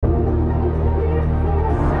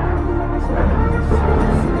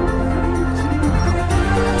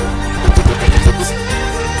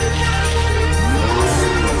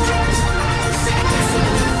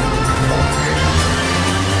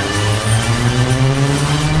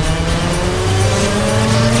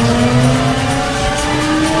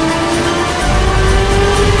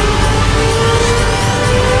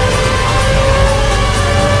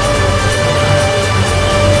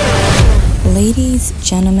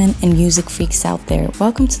gentlemen, and music freaks out there.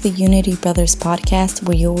 Welcome to the Unity Brothers podcast,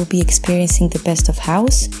 where you will be experiencing the best of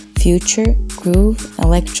house, future, groove,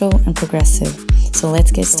 electro, and progressive. So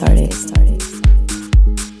let's get started.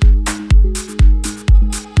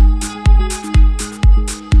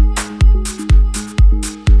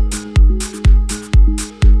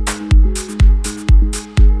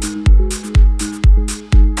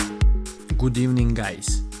 Good evening,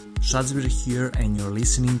 guys. Shazbir here, and you're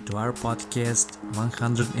listening to our podcast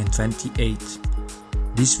 128.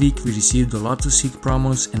 This week we received a lot of sick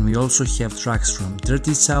promos, and we also have tracks from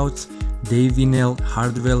Dirty South, Dave Vinyl,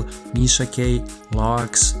 Hardwell, Misha K,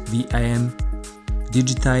 Loax, VIM,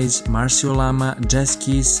 Digitize, Marcio Lama, Jazz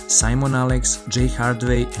Keys, Simon Alex, Jay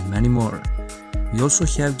Hardway, and many more. We also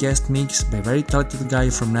have guest mix by very talented guy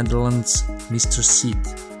from Netherlands, Mr. SID.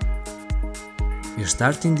 We're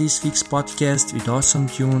starting this week's podcast with awesome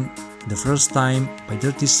tune, The First Time by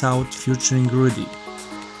Dirty South featuring Rudy.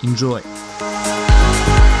 Enjoy!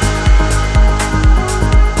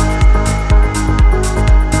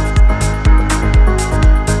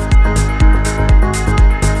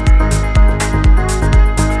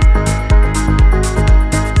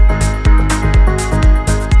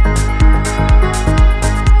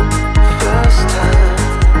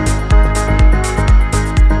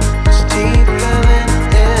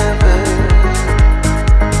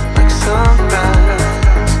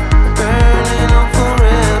 Burning on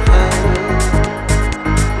forever.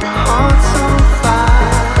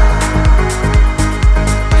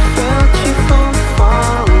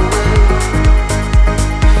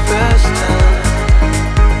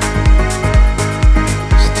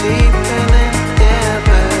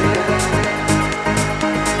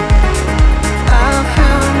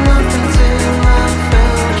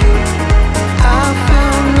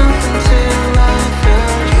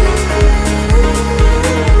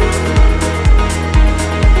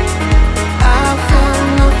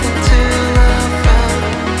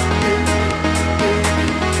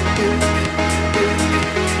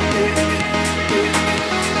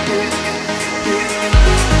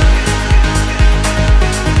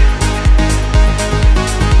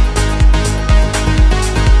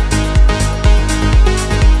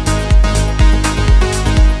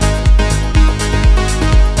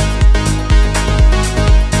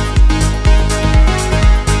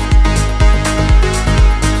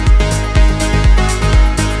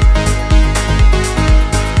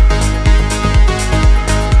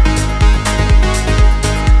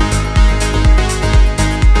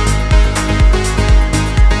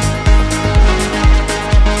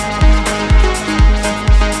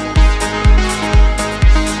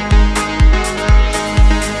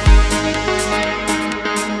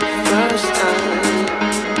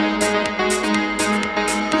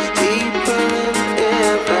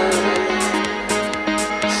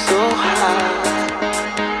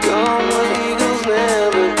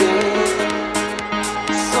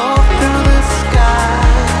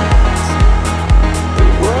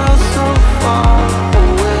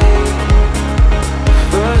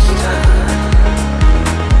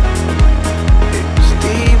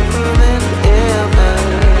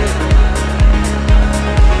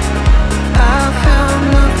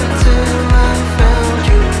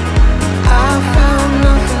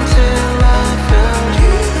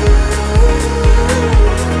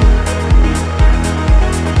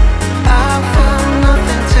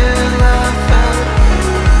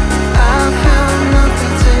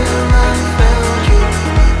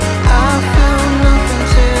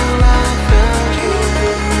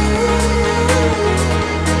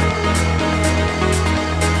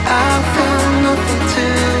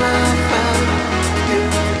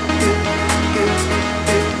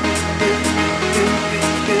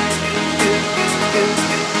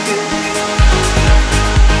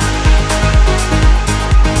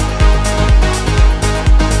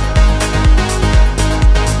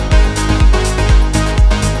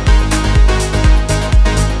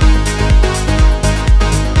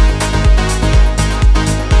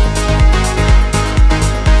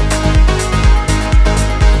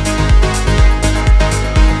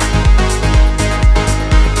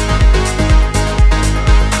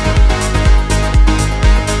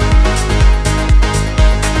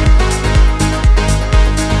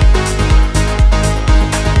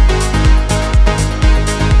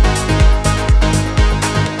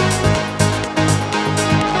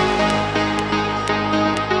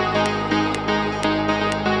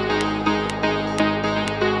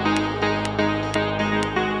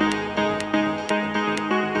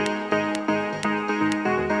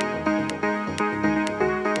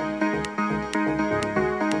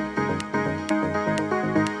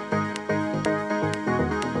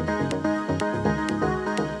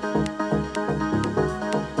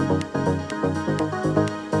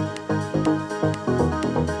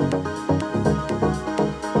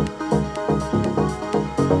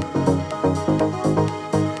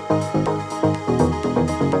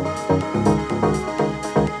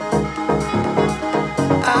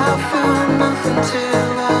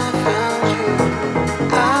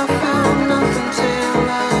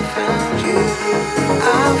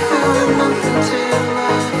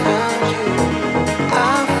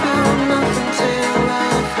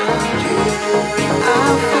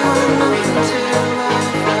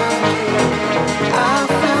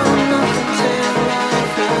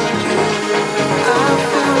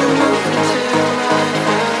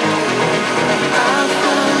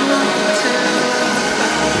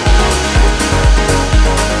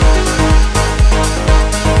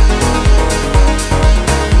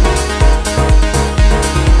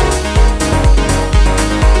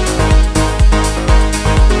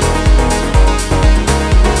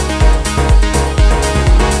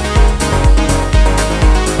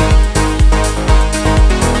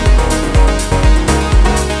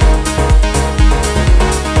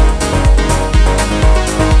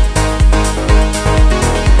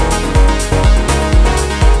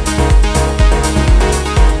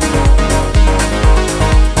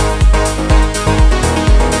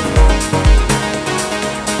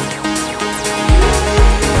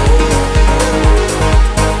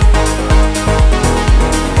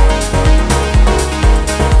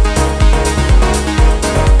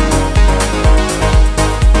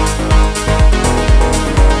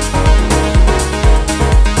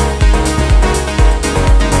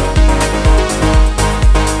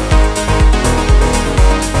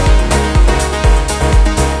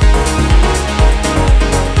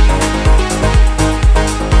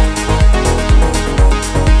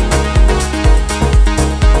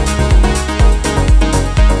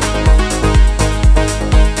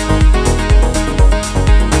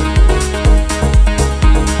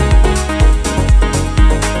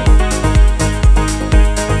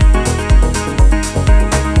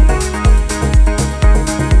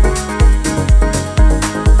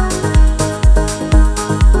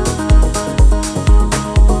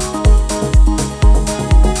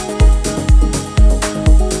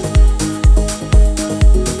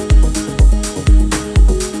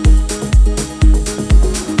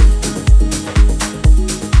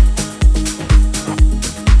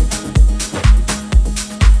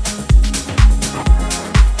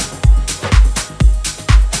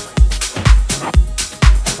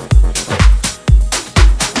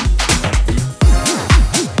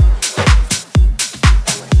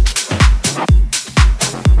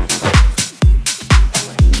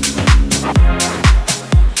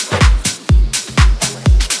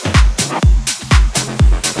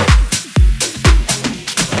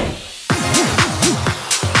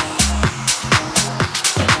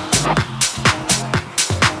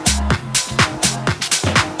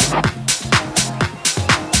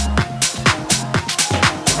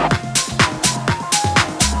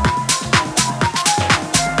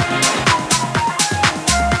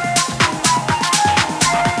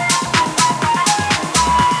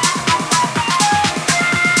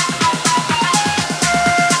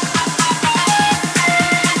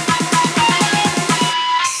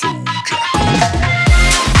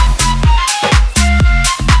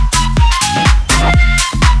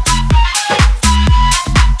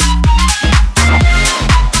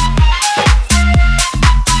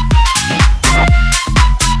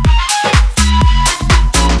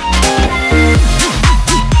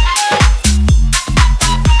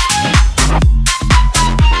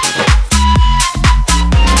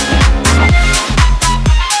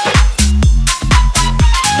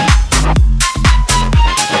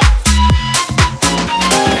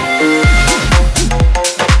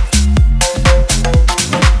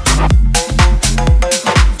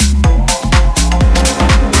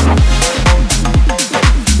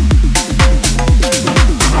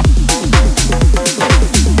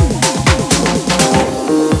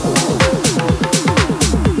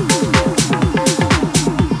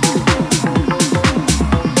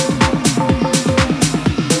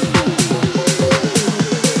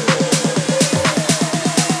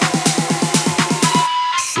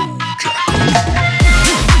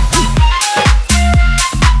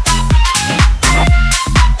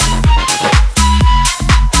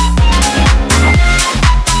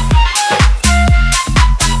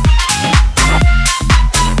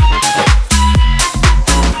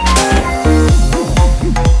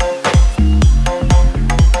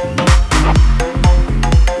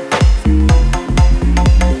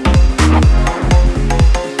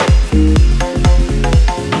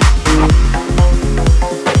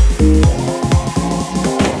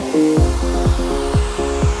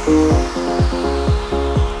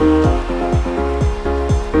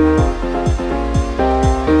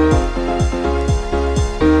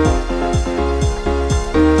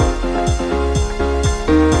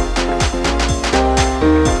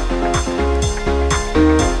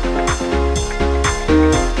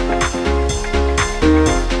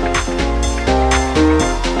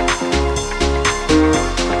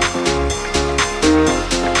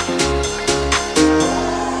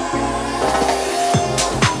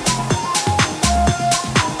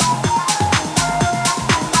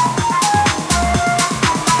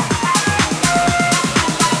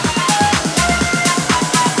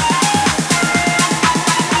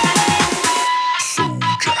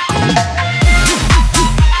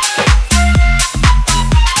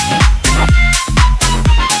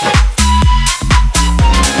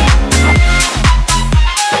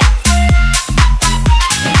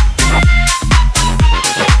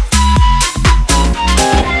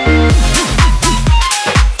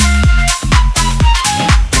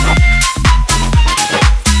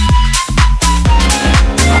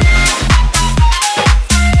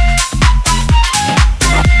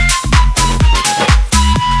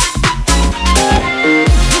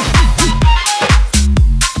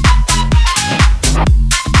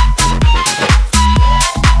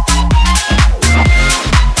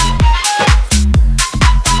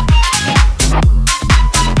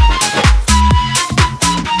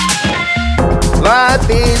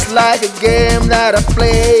 that I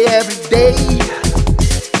play every day,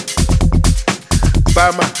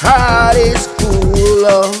 but my heart is full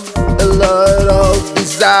of a lot of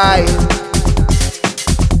desire.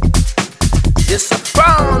 Yes, I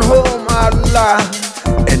found home at last,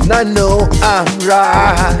 and I know I'm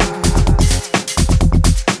right,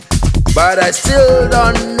 but I still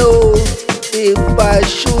don't know if I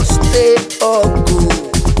should stay or go.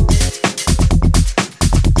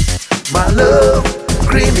 My love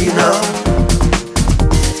criminal,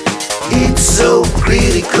 it's so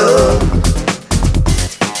critical.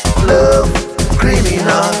 Love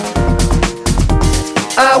criminal,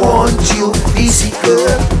 I want you physical,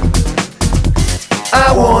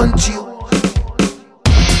 I want you.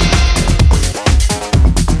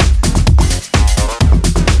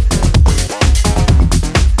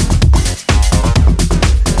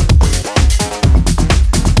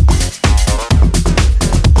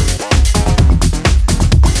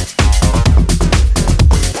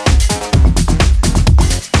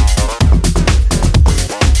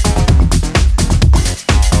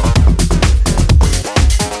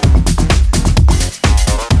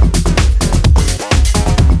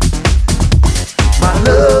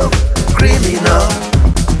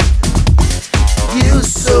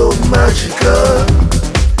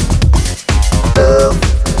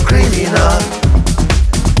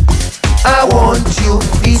 I want you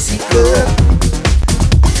physical.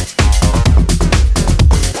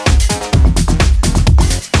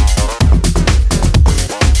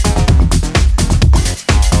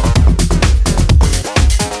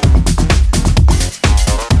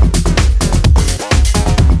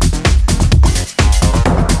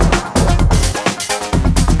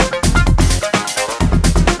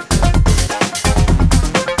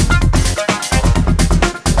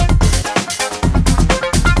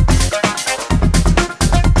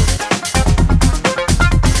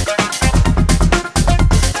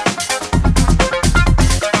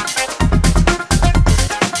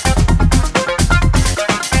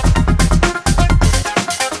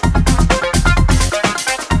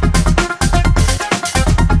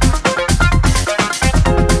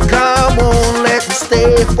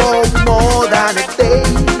 Stay for more than a day.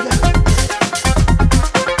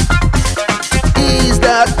 Is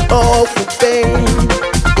that awful pain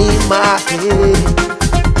in my head?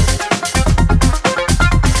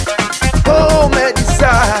 Oh, may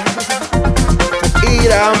decide, for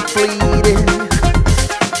it I'm pleading,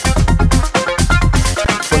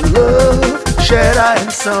 for love, shared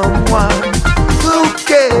and someone who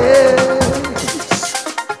cares.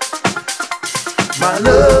 My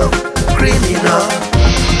love criminal,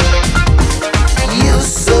 you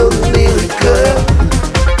so lyrical.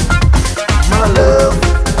 My love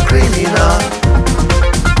criminal,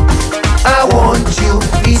 I want you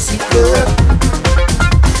physical.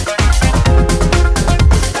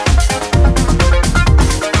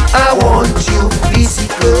 I want you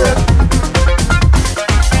physical.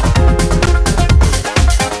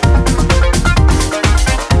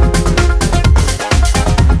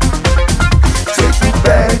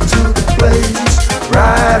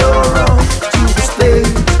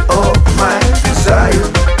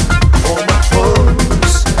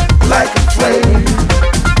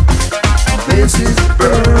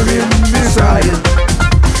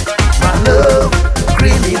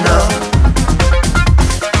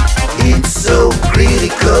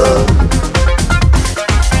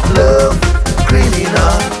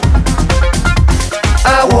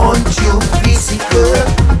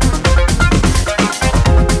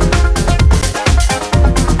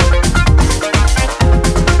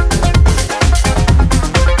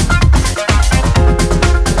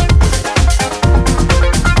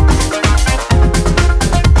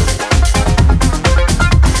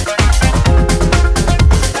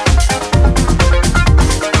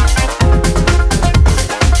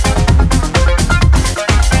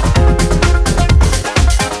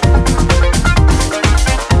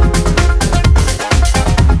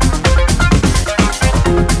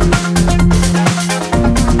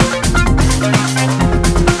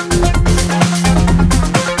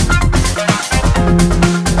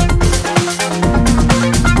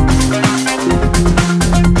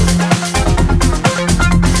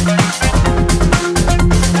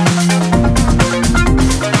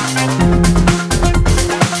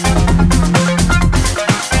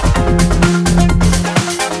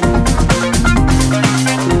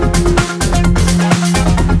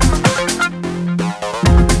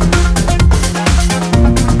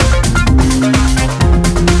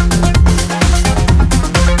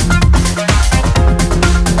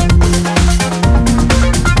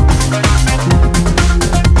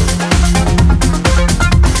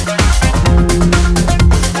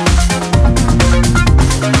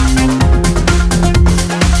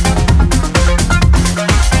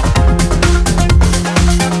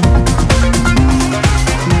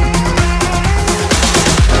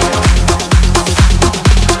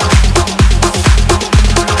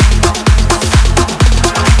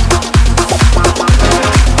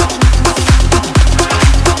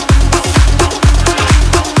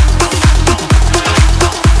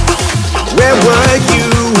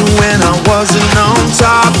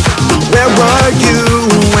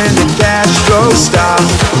 co-star.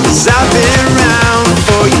 'Cause I've been around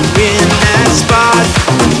for you in that spot.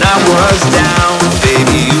 When I was down,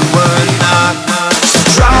 baby, you were not. So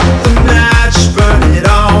drop the match, burn it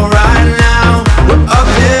all right now. We're up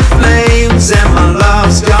in flames and my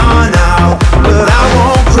love's gone out. But I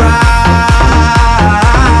won't cry,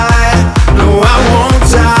 no I won't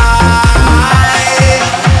die.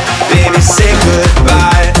 Baby, say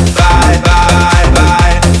goodbye, bye, bye,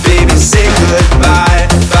 bye. Baby, say goodbye,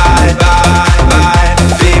 bye, bye, bye.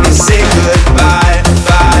 Baby, say goodbye,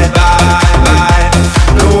 bye, bye, bye.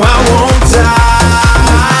 No, I won't die.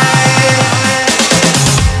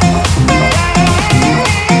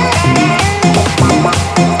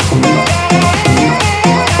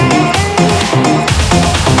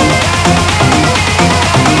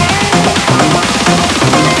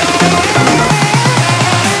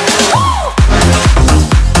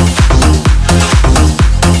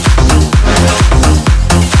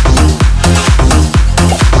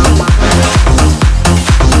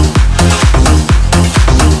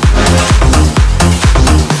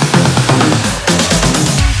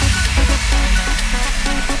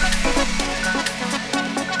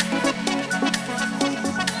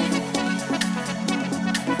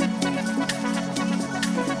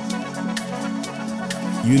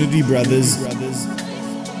 Unity Brothers.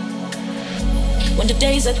 When the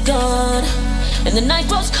days are gone and the night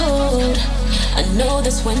grows cold, I know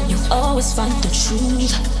that's when you always find the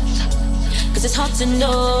truth. 'Cause it's hard to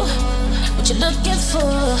know what you're looking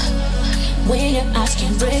for when your eyes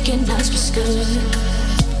can't recognize what's good.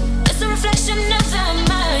 It's a reflection of the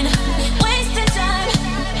mind, wasting time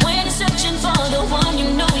when you're searching for the one you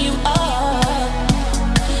know you are.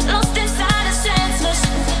 Lost inside a senseless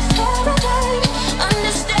paradigm.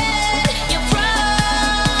 Understand your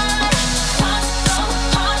pride. Hearts go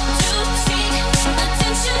hard to seek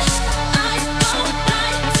attention. Eyes go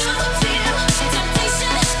blind to feel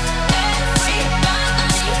temptation.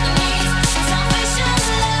 Everybody needs salvation,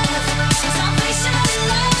 love, salvation,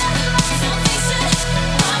 love, salvation.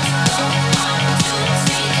 Hearts go hard to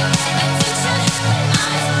seek attention.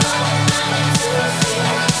 Eyes go blind to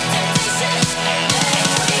feel temptation. Everybody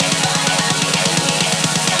needs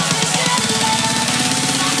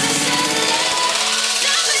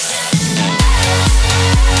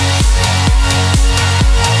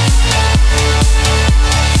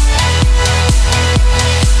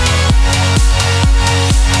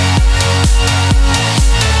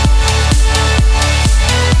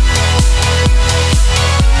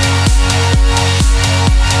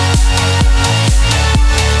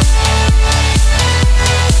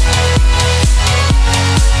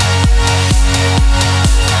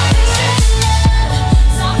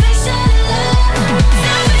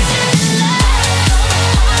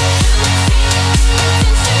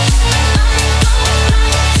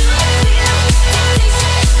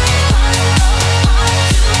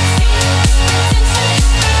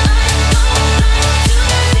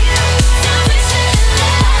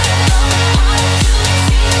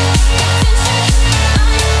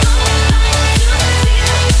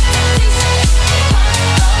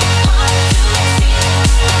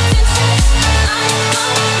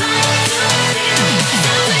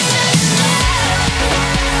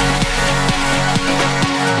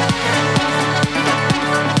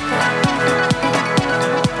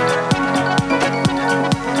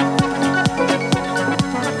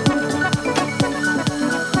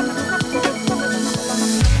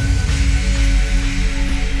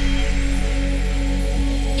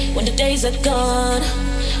when the days are gone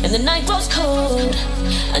and the night grows cold,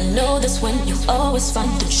 I know that's when you always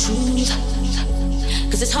find the truth.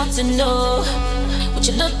 'Cause it's hard to know what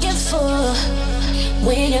you're looking for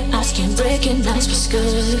when your eyes can't recognize what's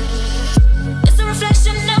good. It's a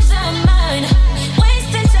reflection of the mind,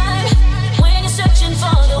 wasting time when you're searching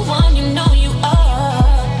for the one you know you are.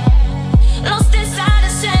 Lost inside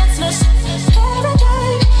a senseless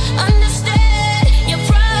paradigm. Understand your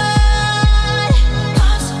pride.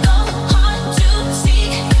 Hearts go hard to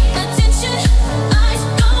seek attention. Eyes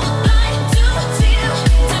go blind to feel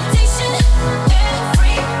temptation.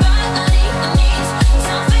 Everybody needs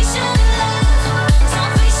salvation, love,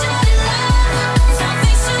 salvation, love,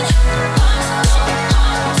 salvation.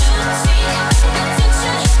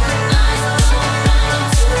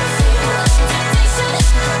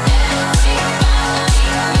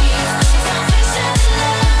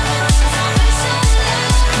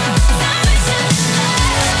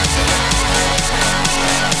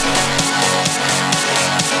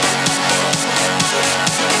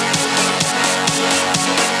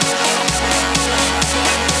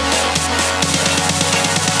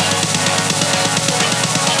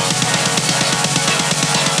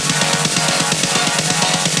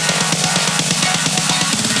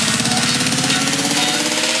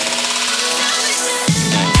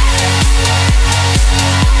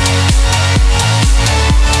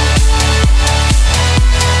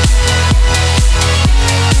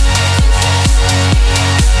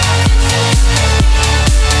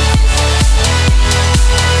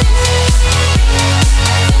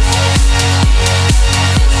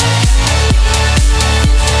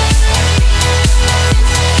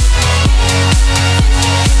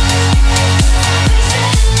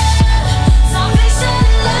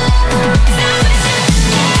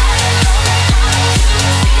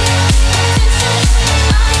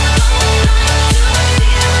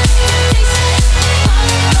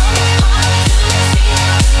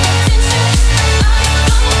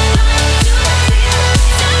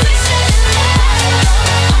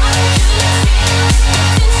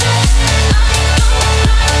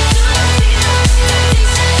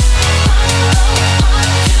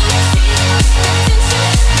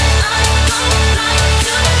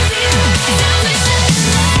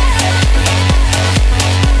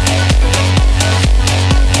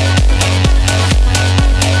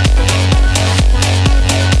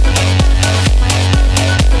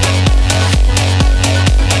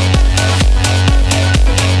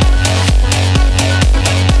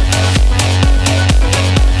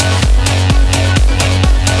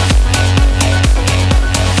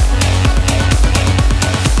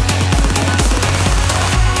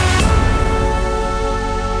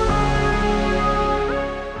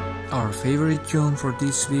 tune for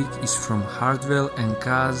this week is from Hardwell and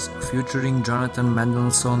Kaz featuring Jonathan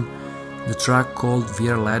Mendelsohn, the track called We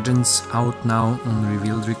Are Legends, out now on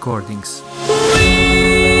Revealed Recordings.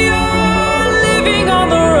 We are living on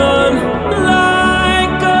the run,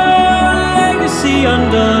 like a legacy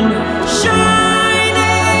undone,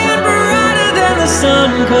 shining brighter than the sun,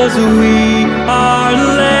 'cause we are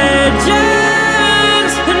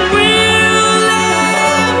legends, and we'll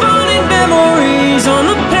live on in memories on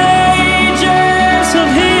the pages of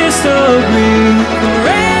history.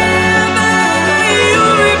 Forever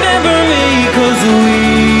you'll remember me, 'cause we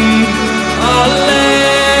are legends.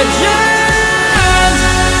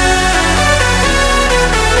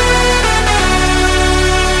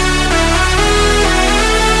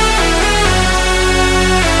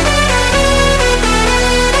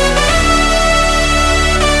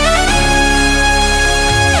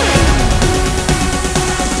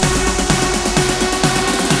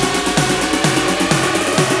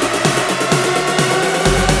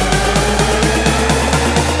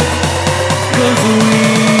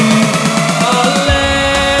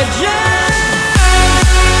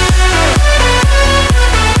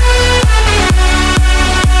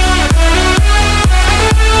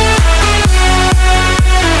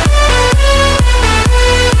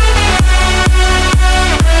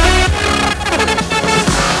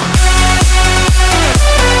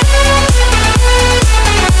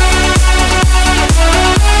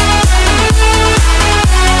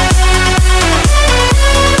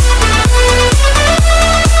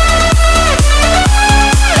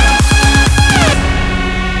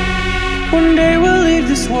 One day we'll leave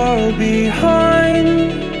this world behind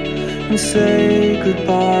and say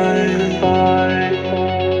goodbye.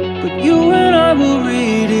 But you and I will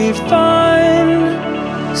redefine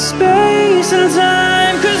space and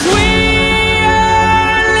time, 'cause we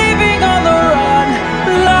are living on the run,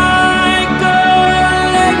 like a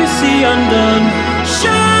legacy undone,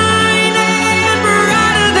 shining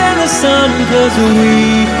brighter than the sun, 'cause we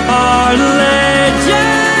are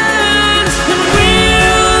legends, and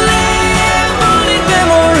we'll live on in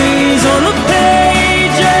memories on the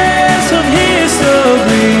pages of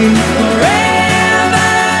history.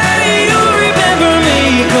 Forever you'll remember me,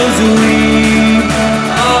 'cause we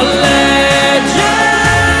are legends.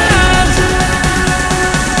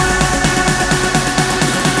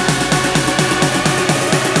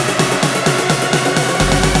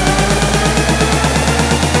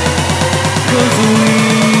 'Cause we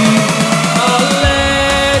are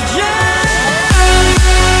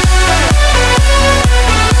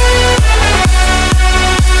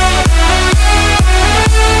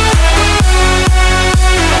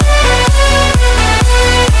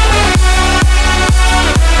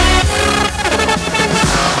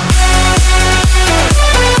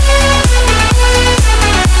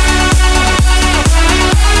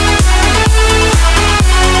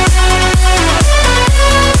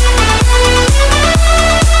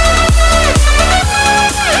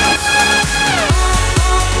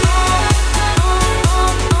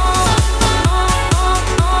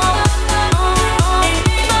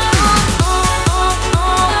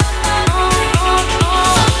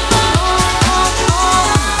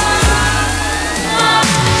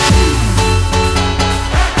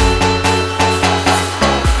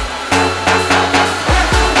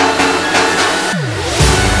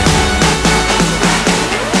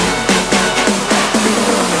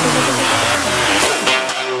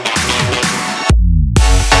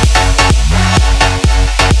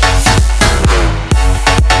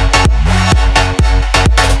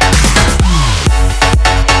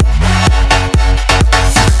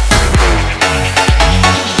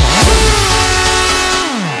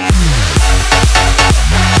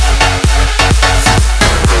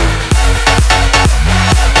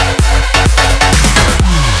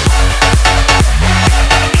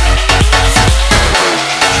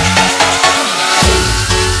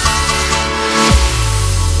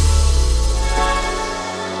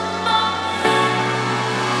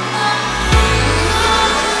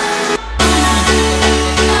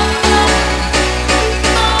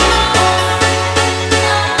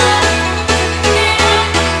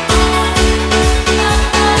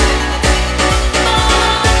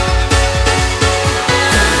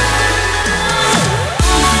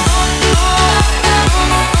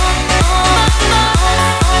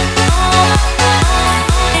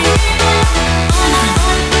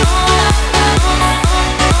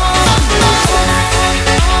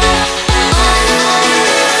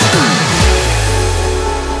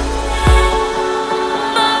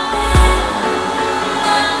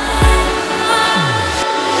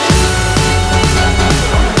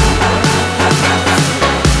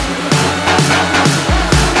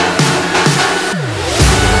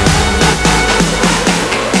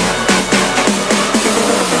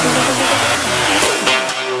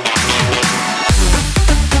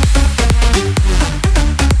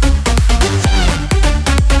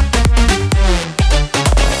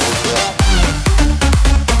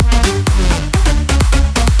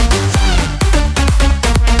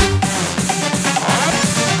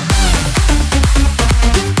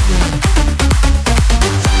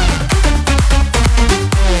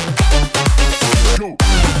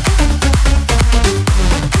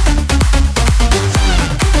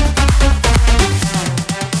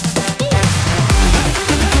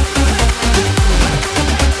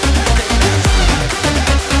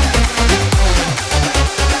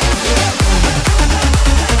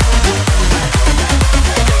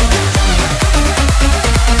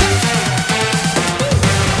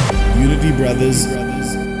Brothers.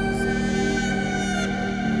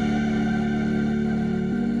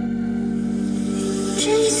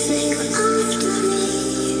 Chasing after me,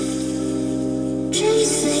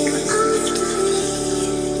 chasing after me,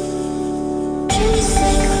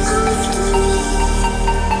 chasing after me,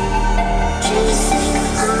 chasing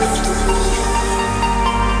after me,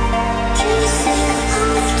 chasing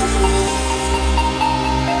after me,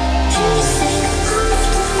 chasing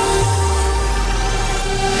after me.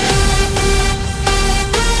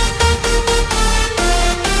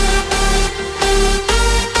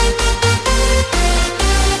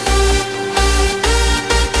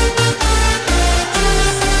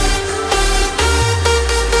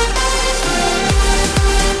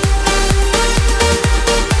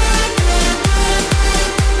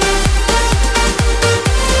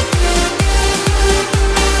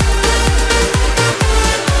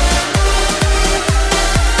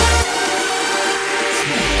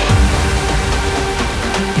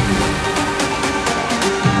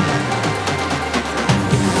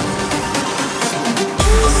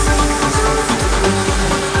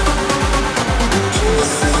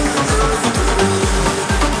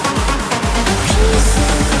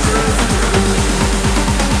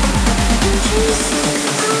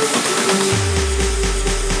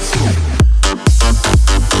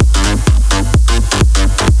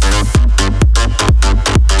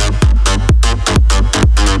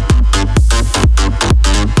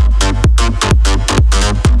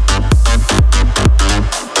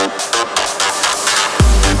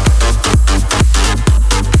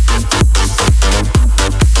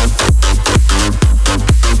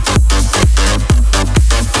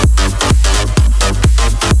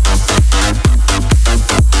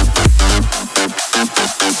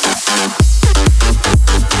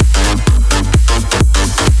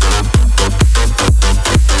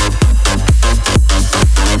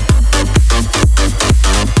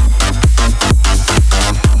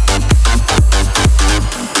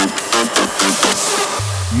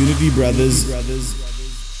 Unity Brothers.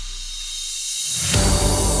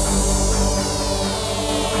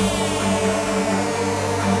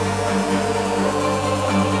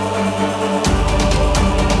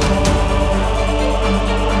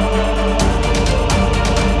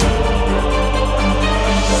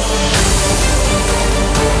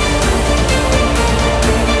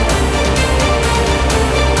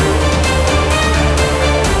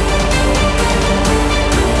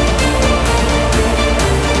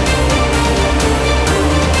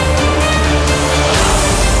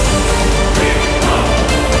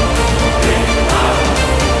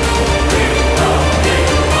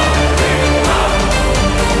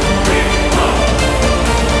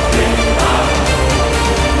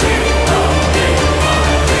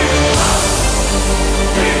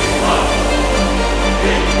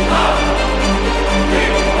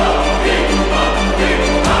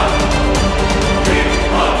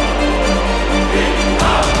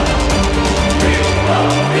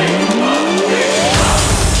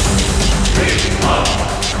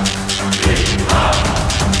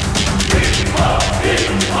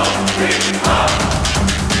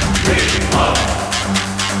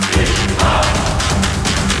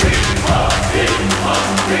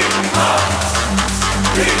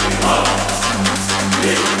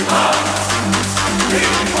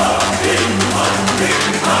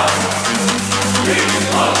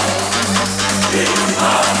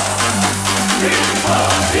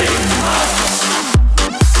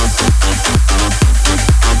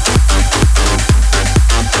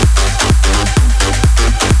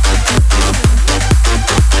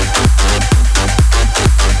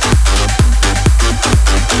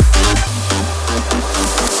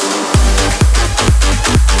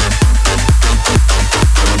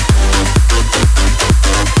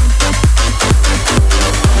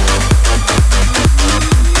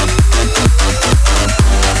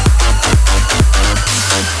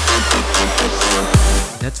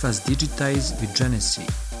 Was digitized with Genesee,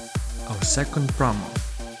 our second promo.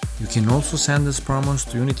 You can also send us promos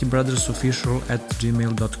to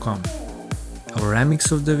unitybrothersofficial@gmail.com. Our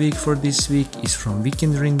remix of the week for this week is from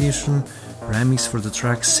Weekend Rendition, remix for the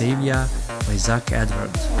track Savia by Zach Edward.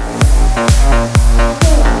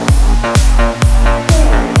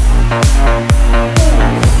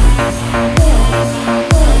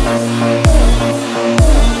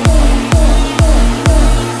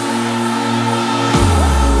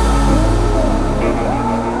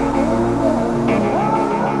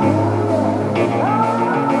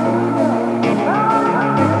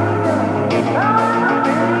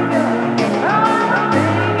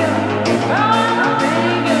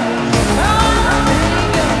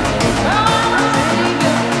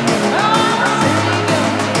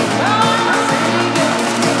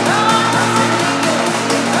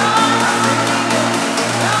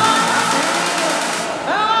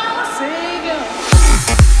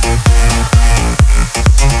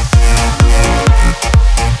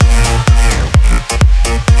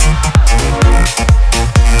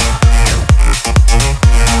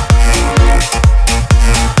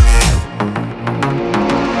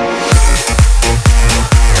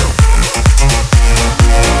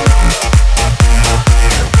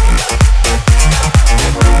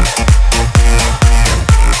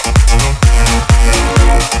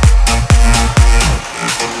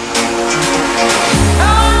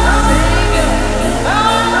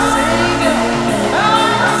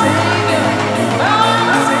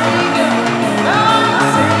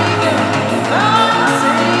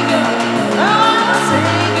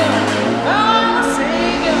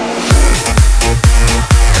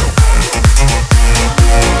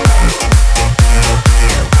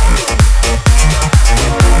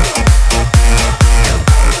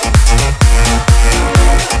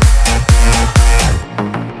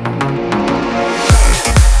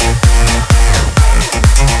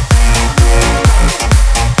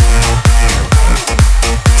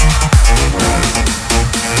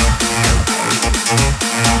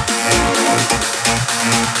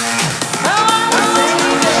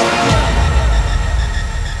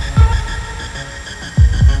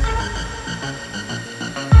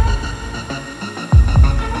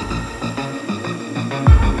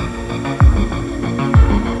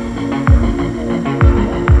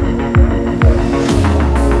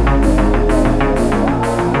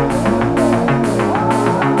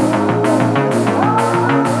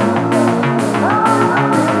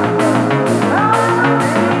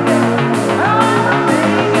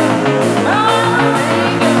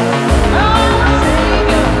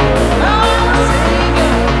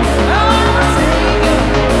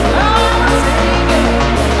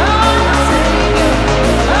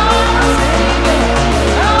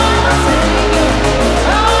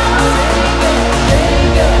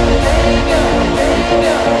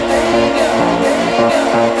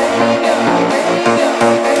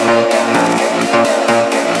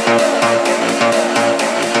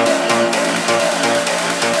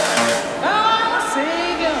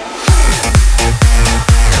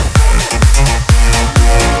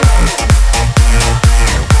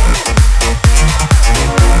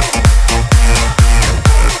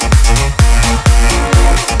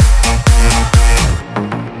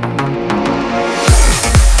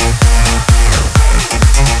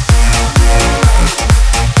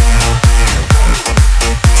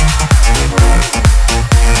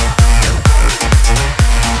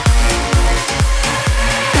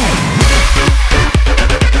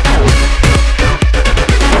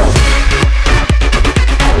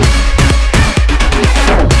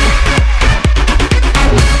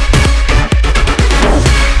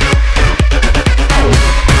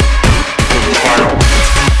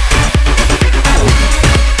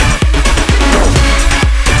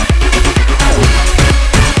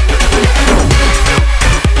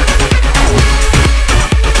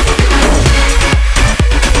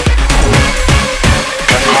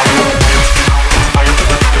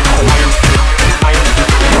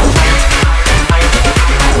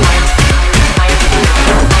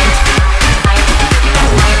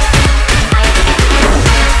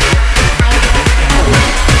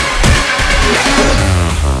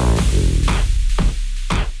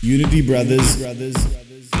 Unity Brothers.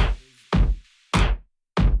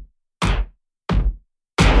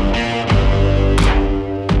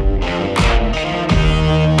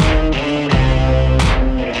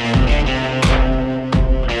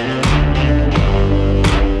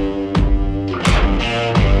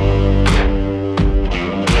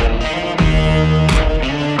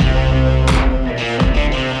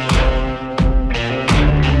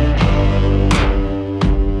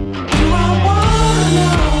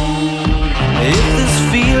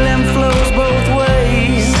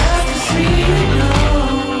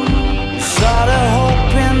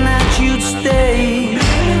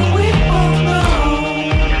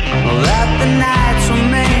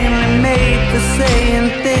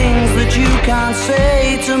 Can't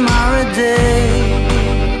say tomorrow day.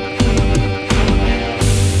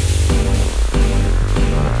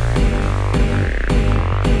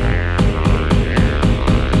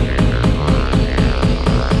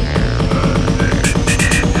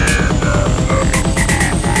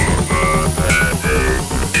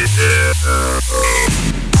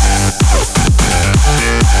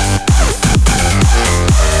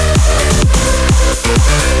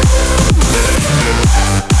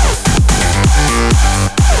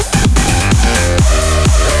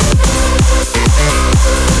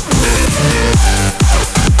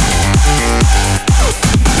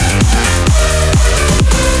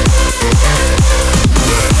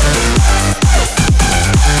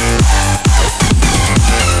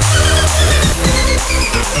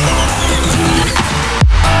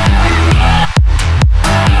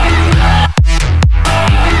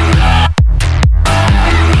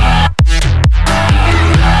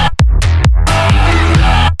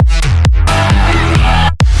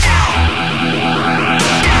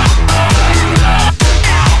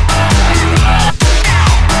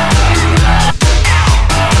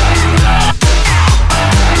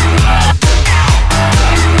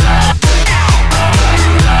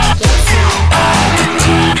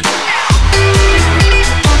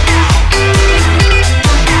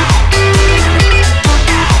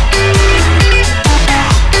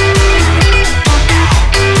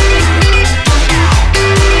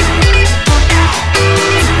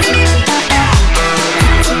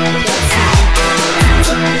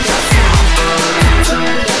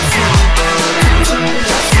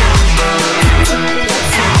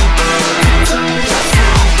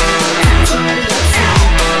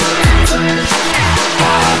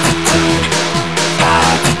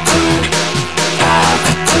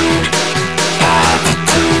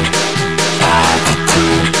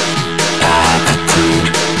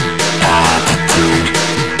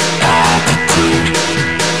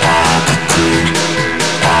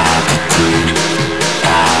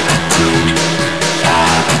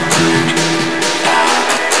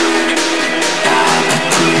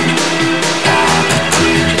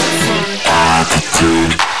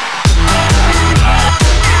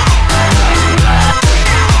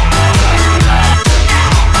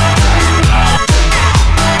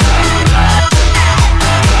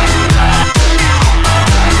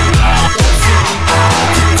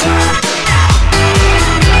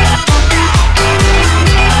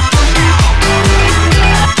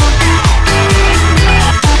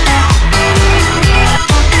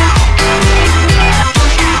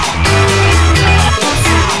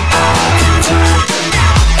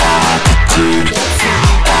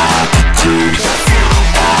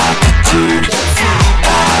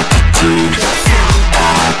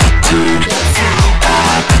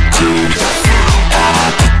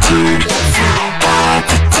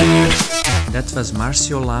 That was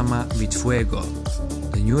Marcio Lama with Fuego,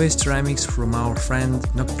 the newest remix from our friend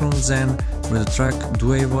Nocturnal Zen with the track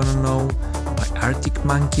Do I Wanna Know by Arctic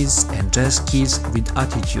Monkeys and Jazz Keys with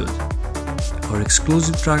Attitude. Our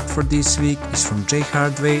exclusive track for this week is from Jay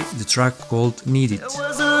Hardway, the track called Need It. There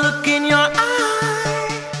was a look in your eye,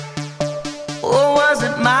 or was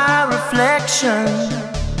it my reflection?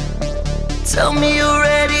 Tell me you're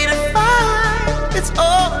ready to fight, it's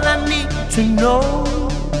all I need to know.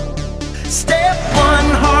 Step one,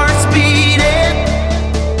 heart's beating,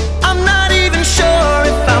 I'm not even sure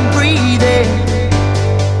if I'm breathing.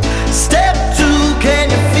 Step two, can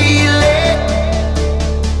you feel it?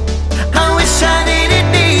 I wish I didn't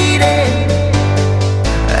need it.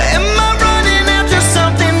 Am I running after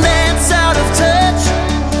something that's out of touch?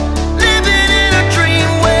 Living in a dream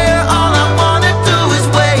where all I wanna do is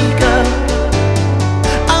wake up.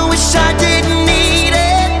 I wish I didn't need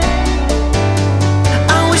it.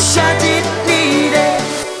 I wish I didn't need it.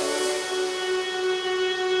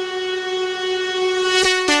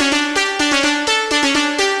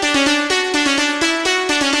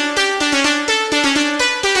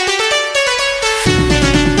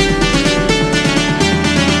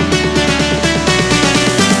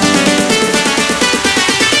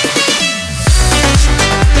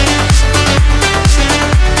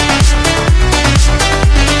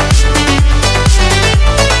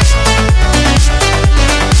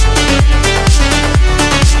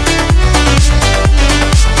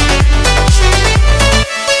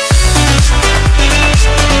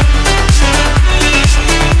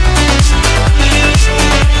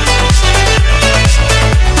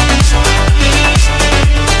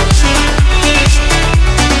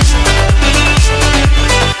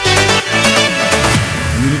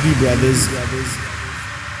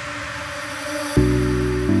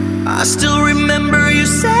 remember you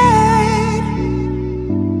said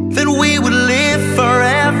that we would live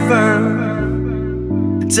forever.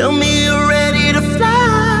 Tell me you're ready to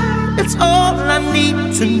fly, that's all I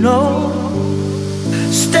need to know.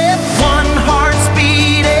 Step one, heart's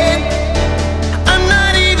beating, I'm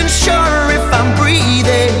not even sure if I'm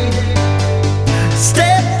breathing.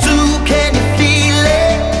 Step two, can you feel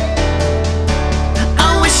it?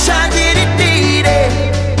 I wish I did it, need it.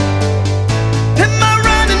 Am I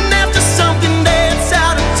running after something that's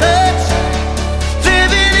out of touch?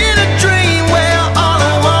 Living in a dream where all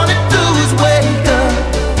I wanna do is wake up.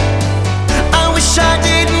 I wish I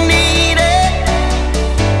didn't need it.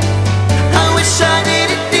 I wish I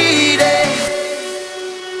didn't need it.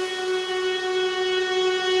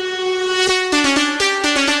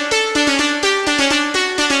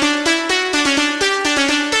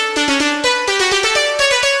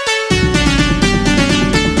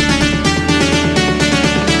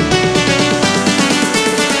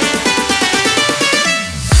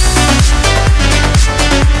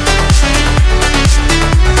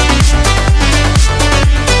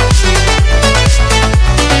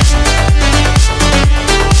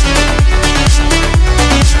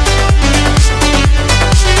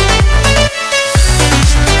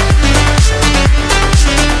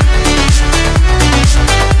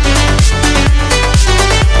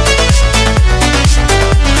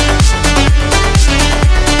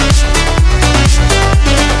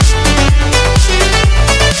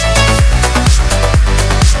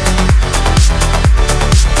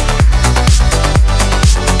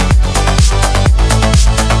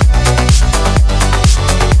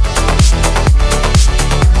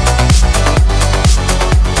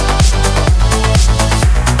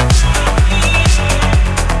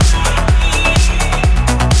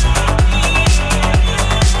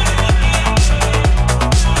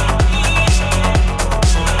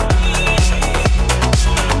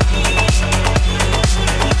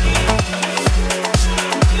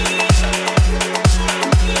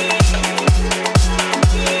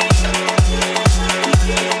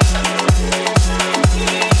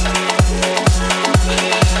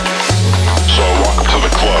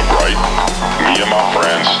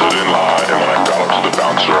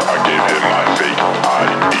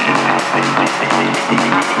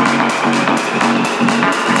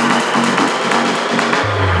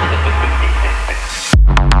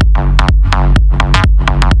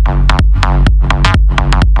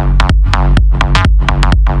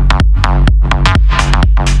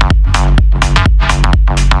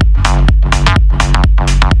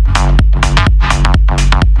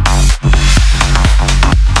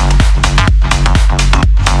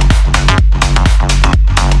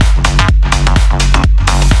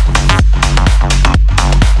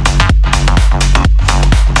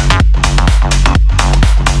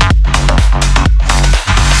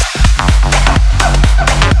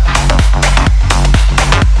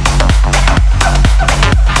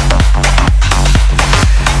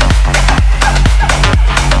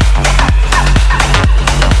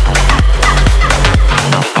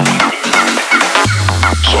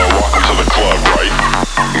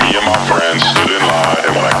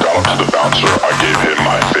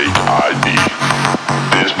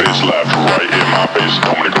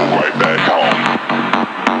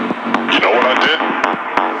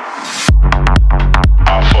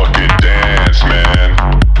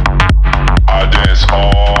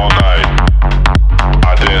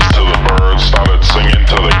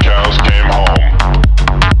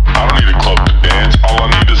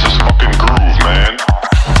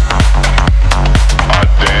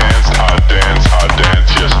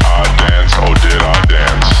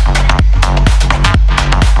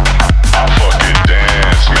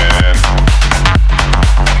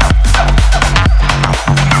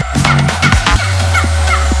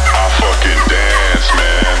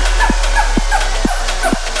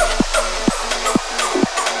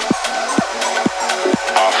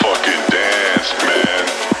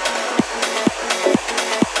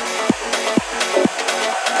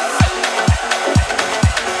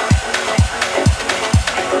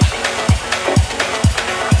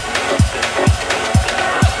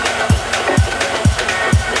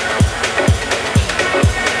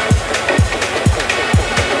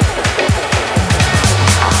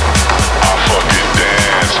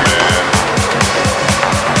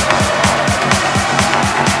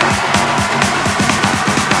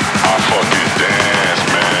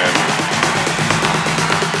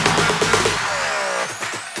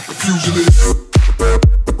 Fusionist.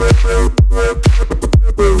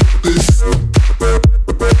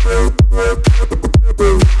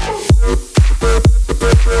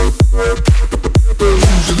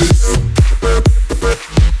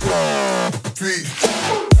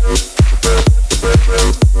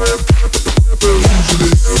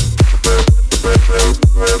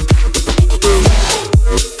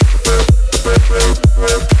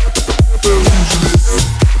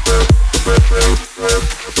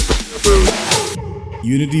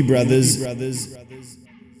 Unity Brothers.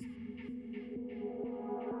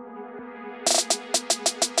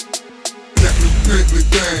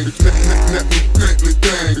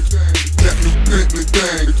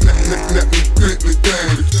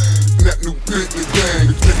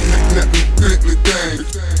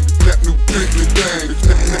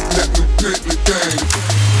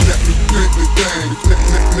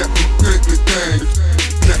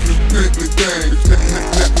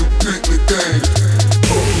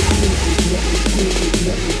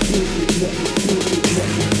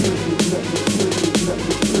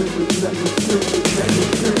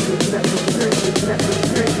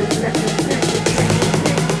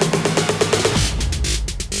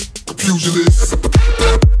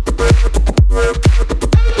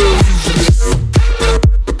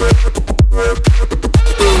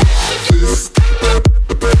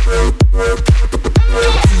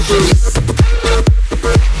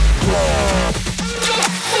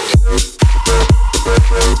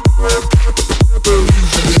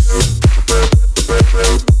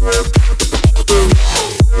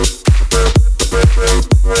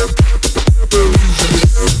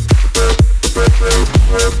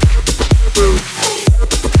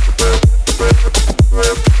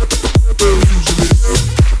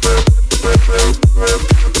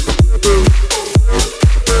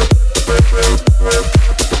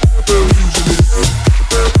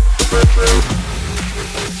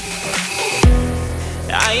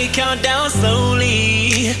 I count down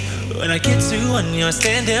slowly. When I get to one, you're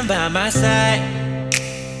standing by my side.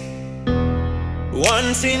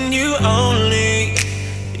 Wanting you only.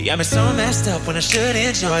 Got me so messed up when I should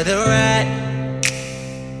enjoy the ride.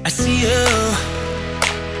 I see you,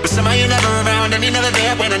 but somehow you're never around and you're never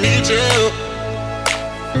there when I need you.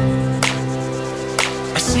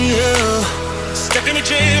 I see you, stuck in a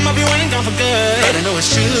dream of you ain't gone for good, but I know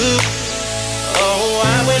it's true. Oh,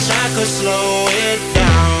 I wish I could slow it down.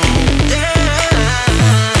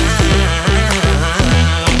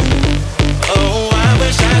 Oh, I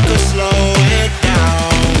wish I could slow it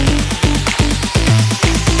down.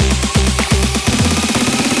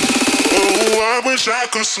 Oh, I wish I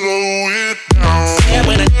could slow it down. Yeah,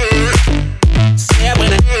 when I yeah,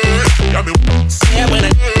 when I got me. Yeah, when I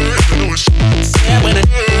yeah, when I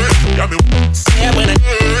got me. Yeah, when I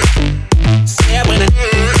yeah, when I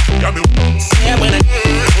got me. Yeah, when I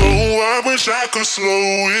oh, I wish I could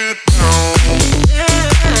slow it down.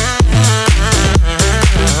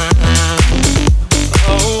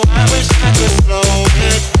 Oh, I wish I could slow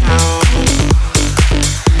it down.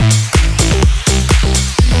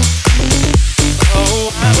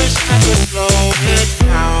 Oh, I wish I could slow it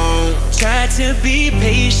down. Try to be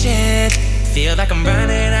patient. Feel like I'm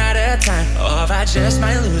running out of time, or if I just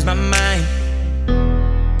might lose my mind.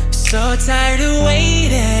 So tired of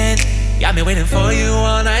waiting. Got me waiting for you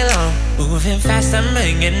all night long. Moving fast, I'm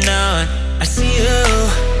hanging on. I see you,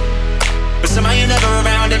 but somehow you're never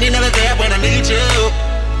around and you're never there when I need you.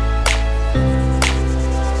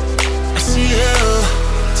 I see you,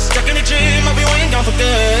 stuck in a dream of you ain't gone for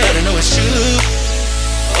good, but I know it's true.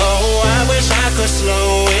 Oh, I wish I could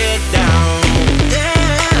slow it down.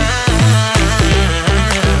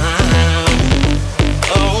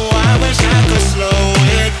 Oh, I wish I could slow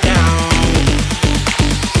it down.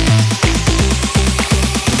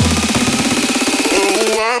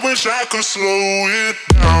 I wish I could slow it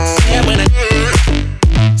down. Yeah, when I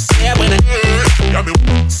yeah, when I got me.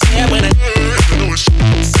 Yeah, when I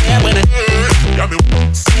yeah, when I got me.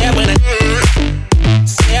 Yeah, when I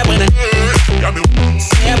yeah, when I got me.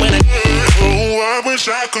 Yeah, when I oh, I wish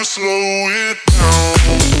I could slow it down.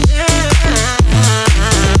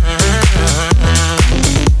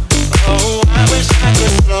 Oh, I wish I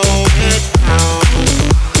could slow it down.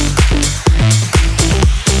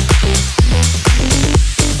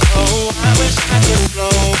 Oh, I wish I could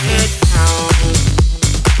slow it down.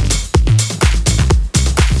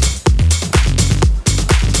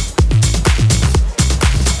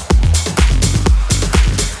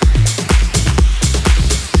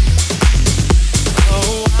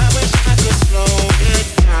 Oh, I wish I could slow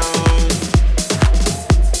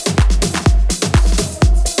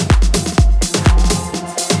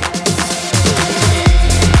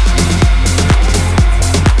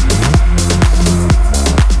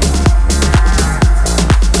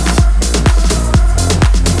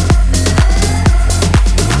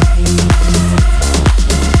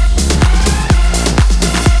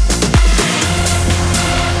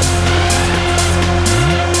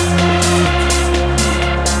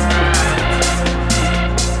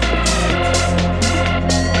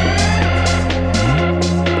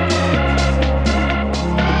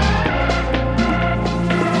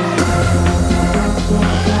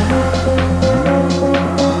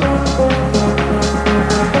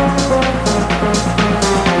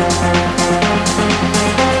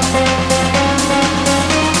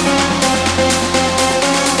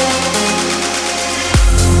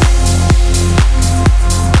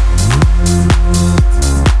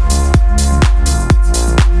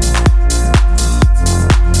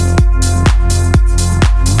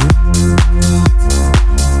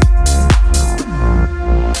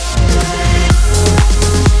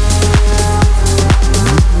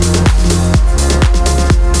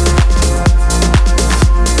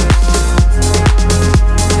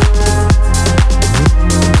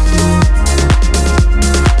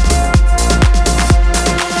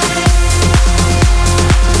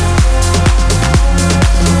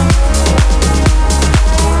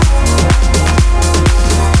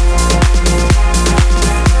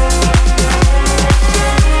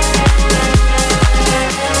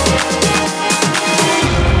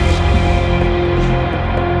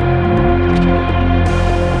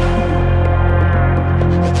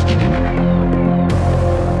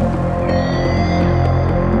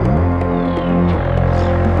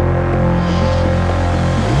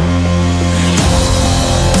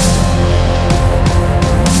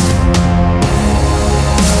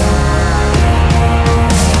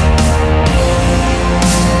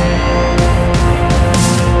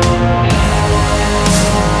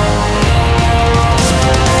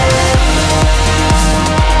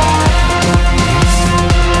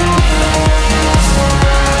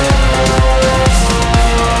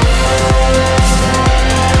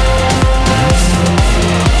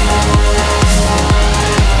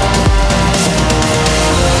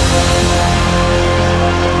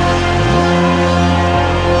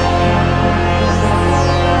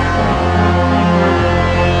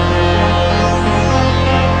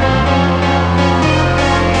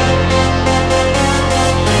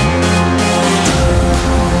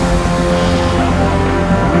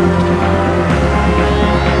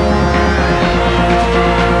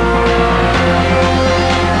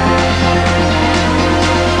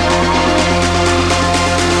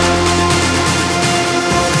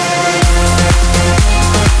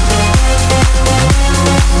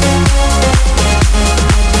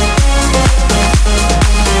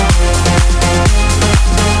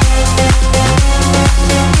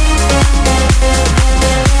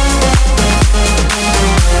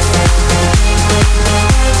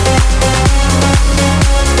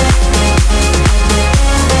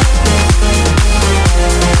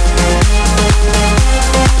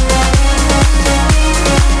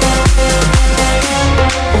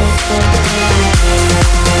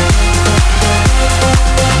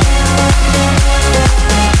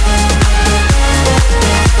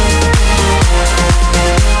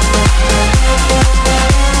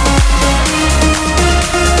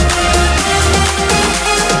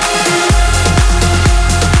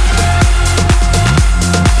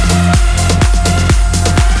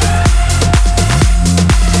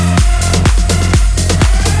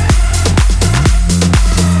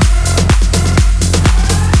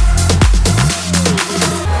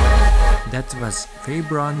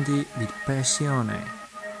Brondi with Passione.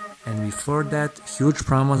 And before that, huge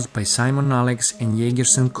promos by Simon Alex and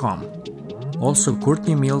Jaegers&Com. Also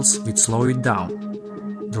Courtney Mills with Slow It Down.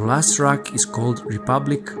 The last track is called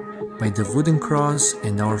Republic by The Wooden Cross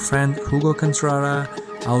and our friend Hugo Cantrara,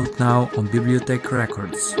 out now on Bibliothek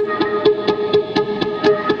Records.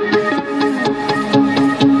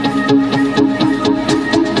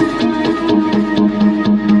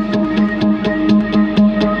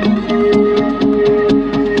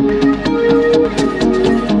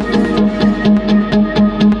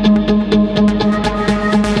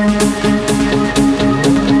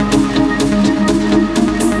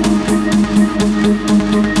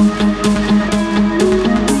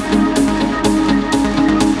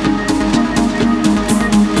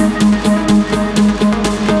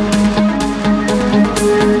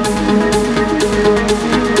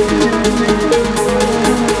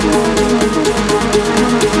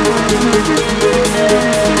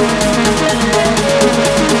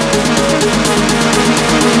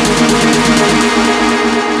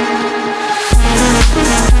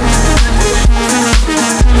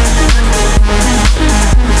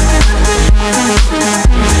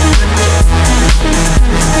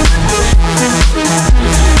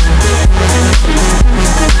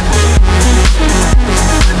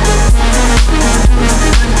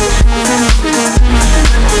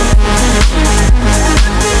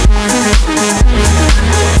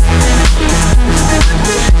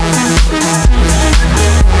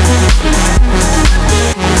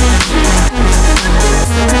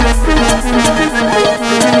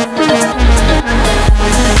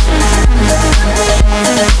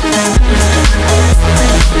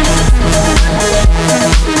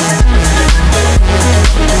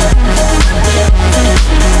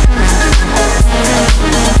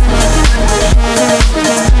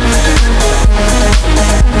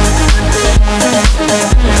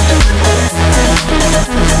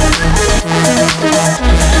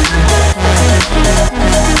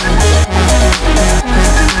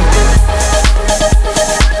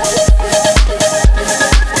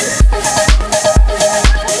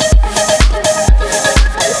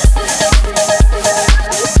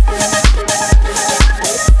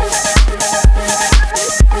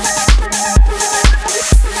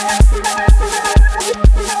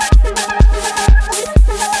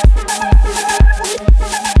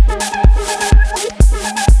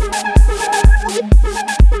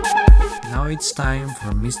 It's time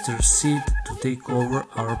for Mr. SID to take over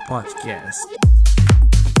our podcast.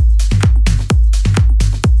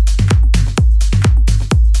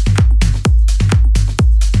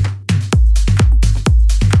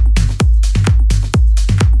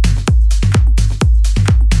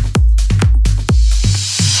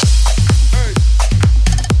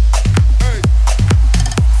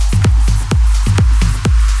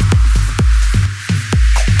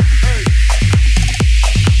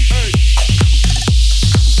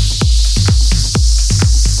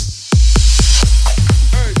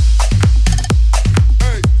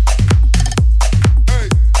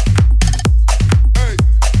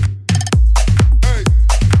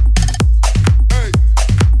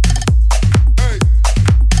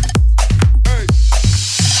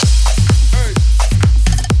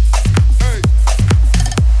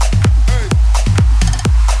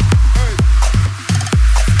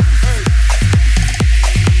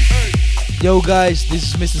 Yo guys, this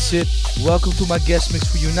is Mr. SID. Welcome to my guest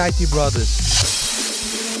mix for United Brothers.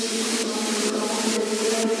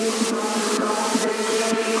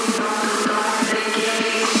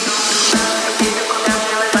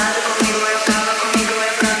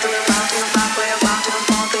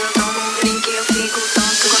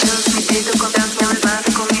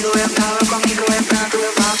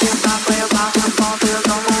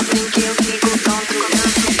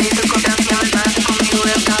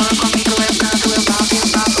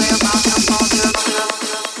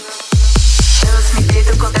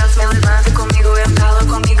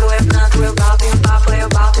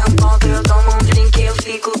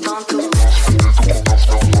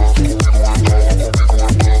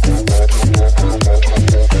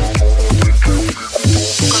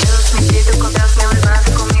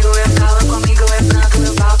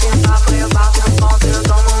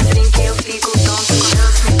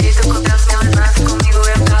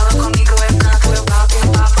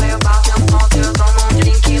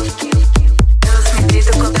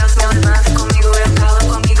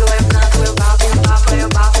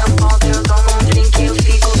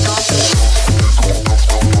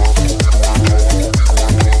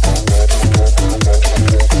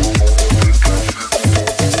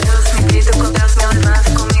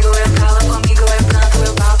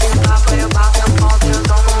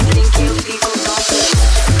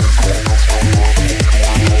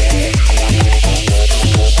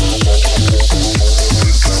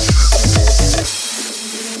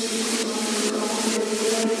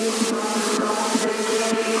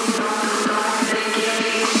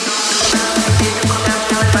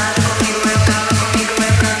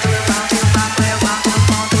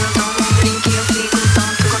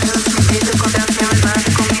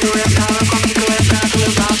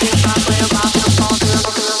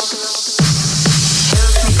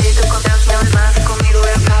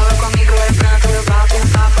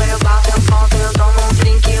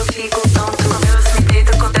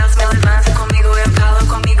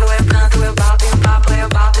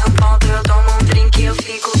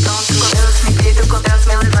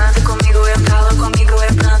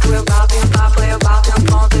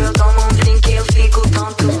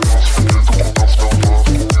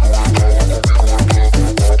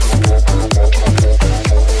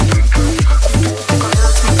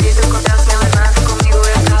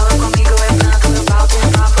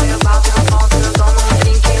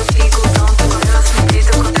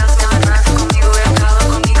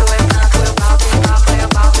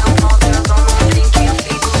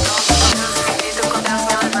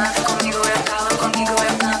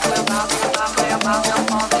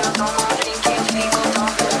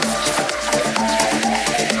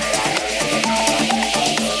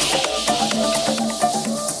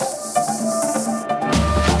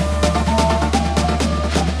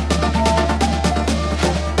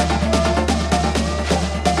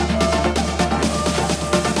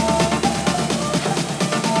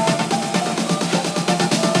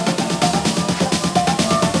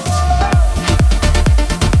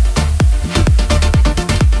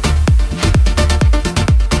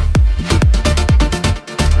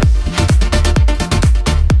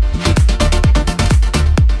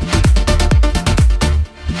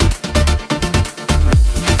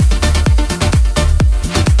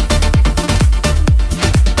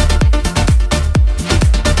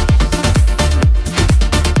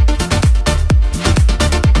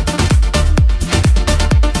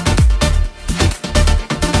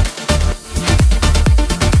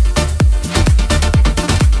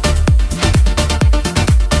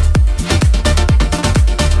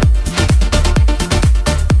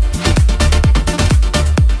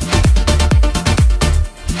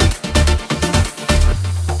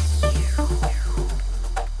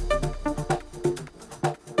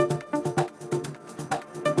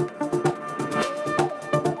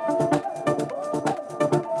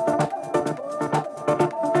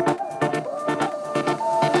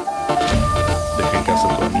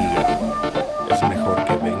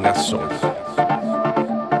 sola.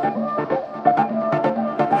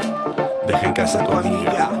 Deja en casa a tu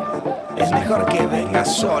amiga, es mejor que venga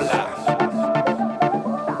sola.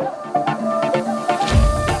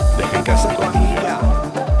 Deja en casa a tu amiga,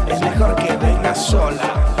 es mejor que venga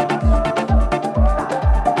sola.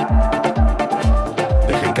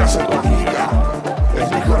 Deja en casa a tu amiga,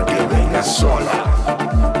 es mejor que venga sola.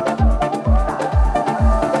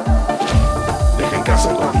 Deja en casa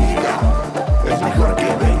a tu amiga, es mejor que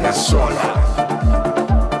venga sola.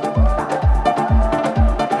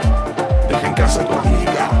 Deja en casa a tu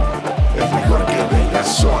amiga, es mejor que venga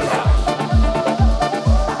sola.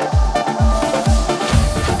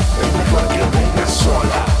 Es mejor que venga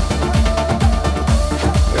sola.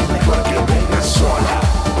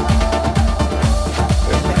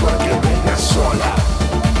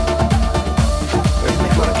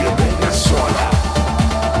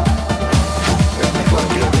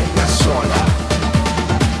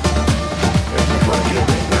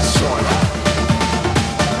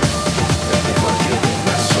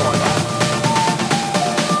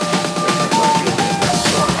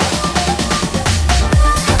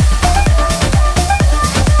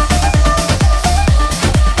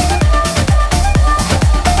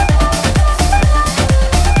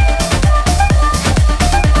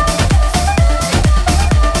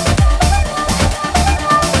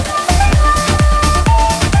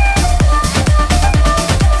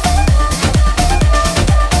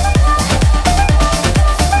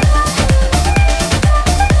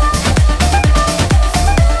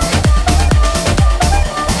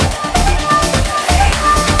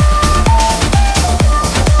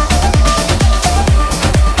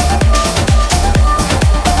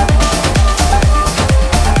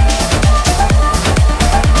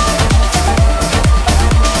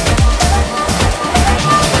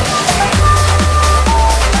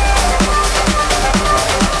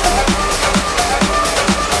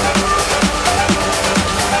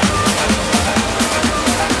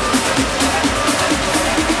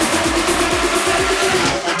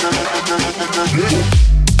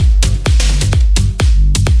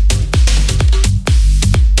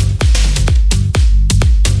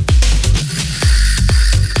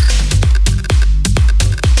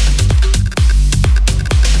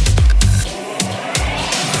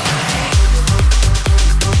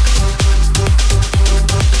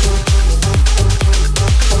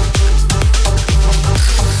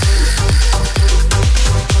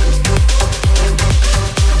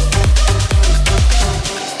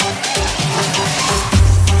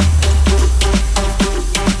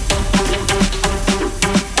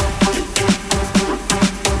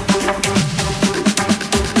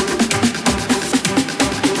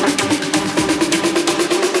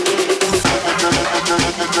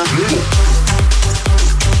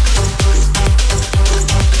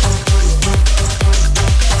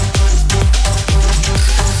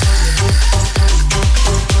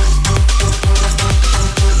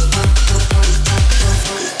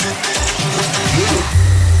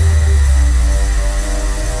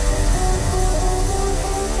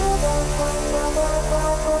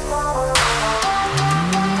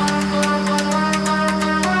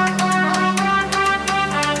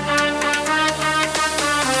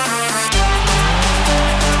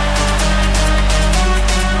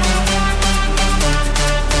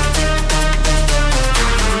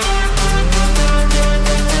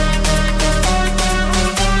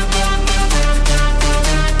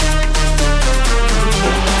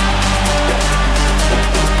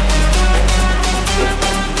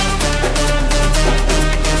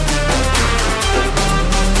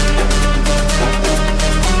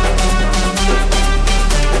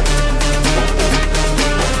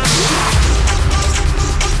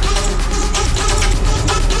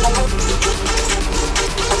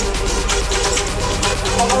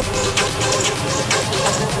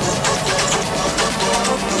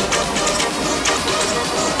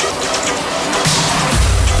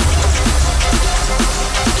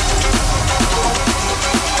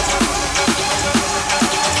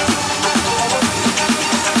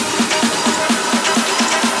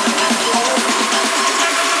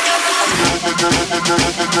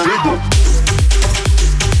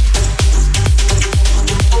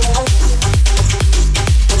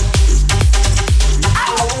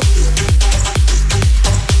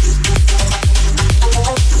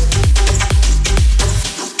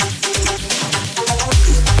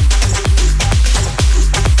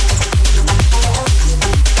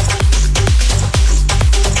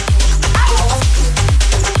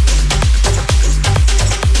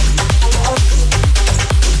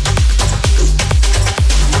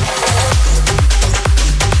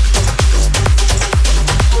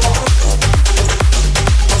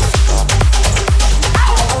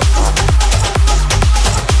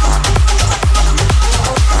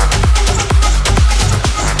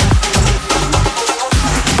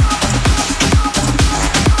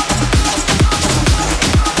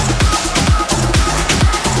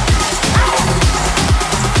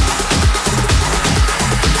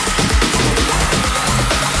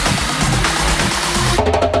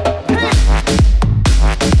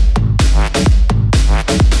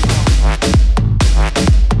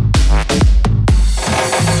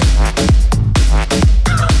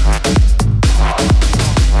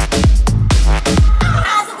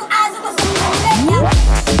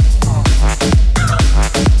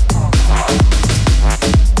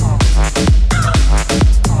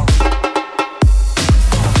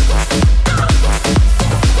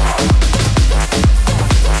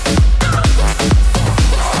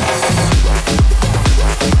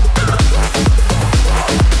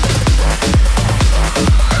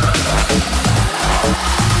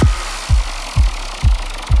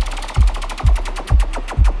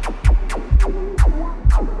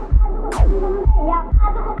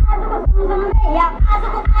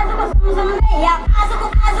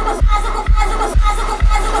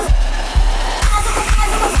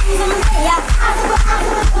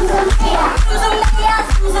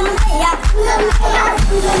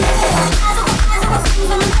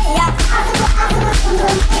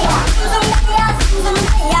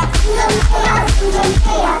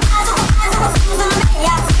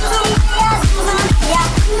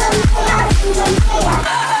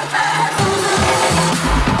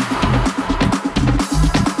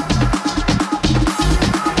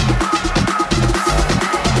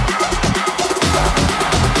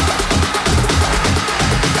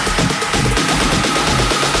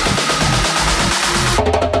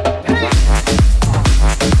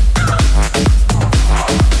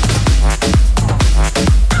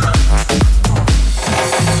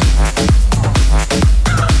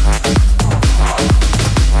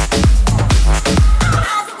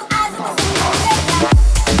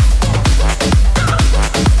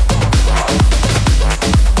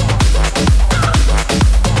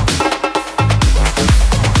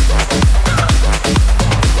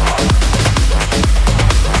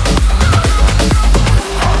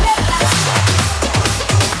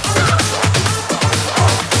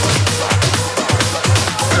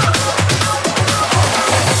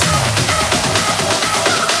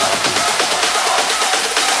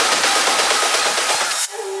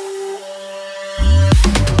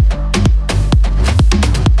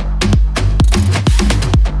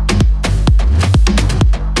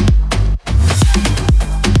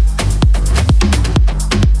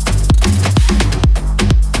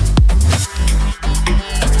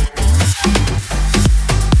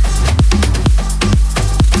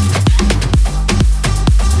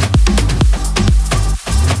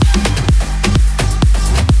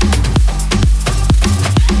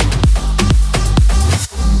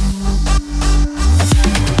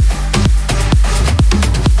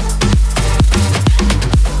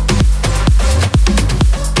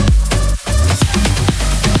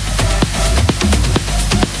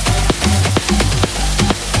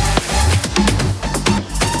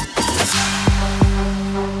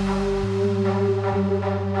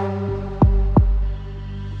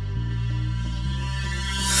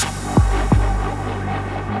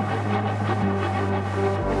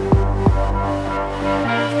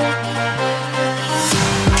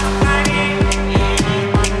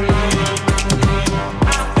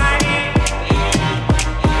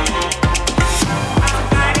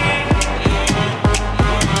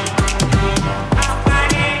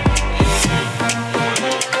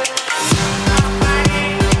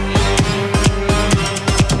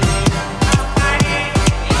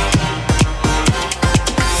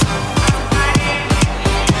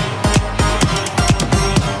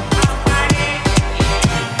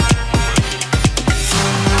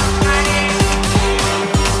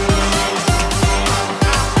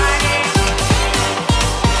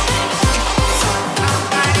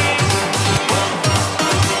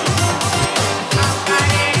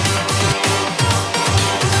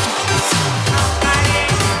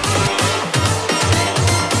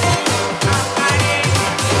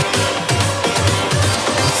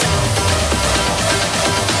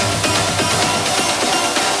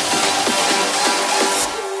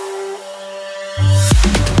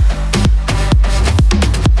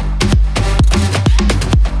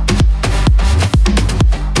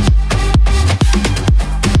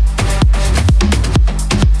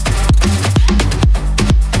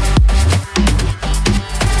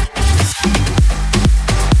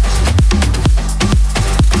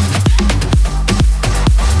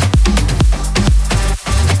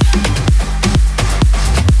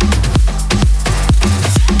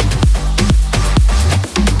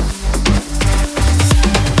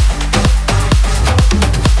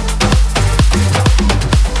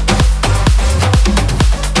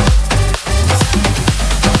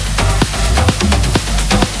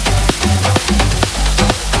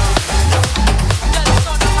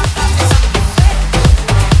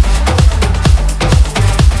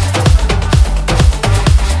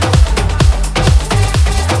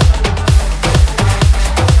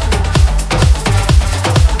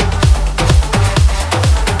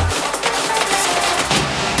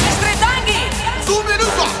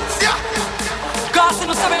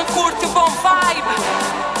 não curte bom vibe.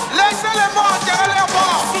 Laissez-les monter, les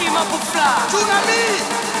morts. Cima pro flá. Tsunami.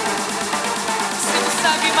 Se não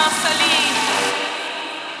sabe, massa ali.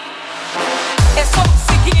 É só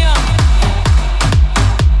seguir.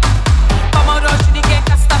 Como hoje ninguém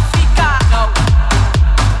casta fica.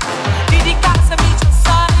 E de casa me já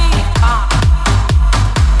sai.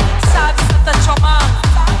 Sabe, você tá chamando.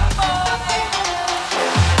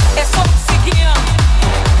 É só seguir.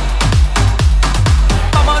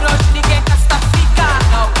 Como hoje ninguém casta fica.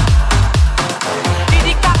 E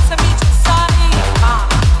de casa me já sai.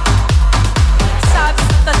 Sabe,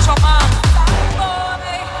 você tá chamando.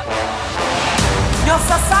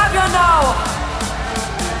 Nossa, sabe ou não?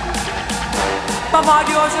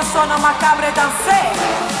 Pamode hoje eu sou na macabra e dancei.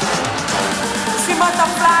 Se mata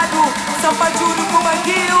flago, sampa juro com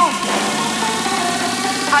baguio.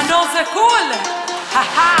 A não ser cool,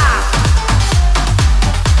 haha.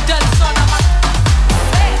 Del son na macabra.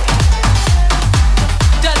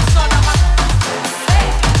 Del son na macabra.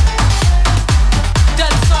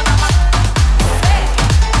 Del son na macabra.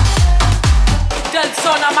 Del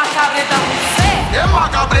son na macabra e dancei. É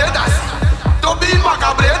macabredas, tô bem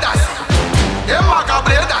macabredas. É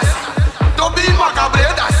macabredas, tô bem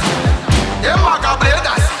macabredas. É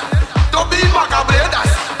macabredas, tô bem macabredas.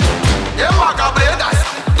 É macabredas,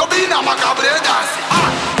 tô bem na macabredas.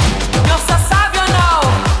 Nossa, sabe ou não?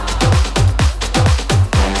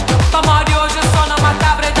 Pamode hoje eu sou na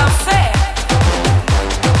macabra e dancei.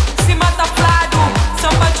 Se mata flago,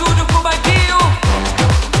 sampa juro com baguio.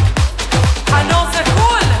 A não ser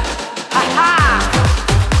cool, haha.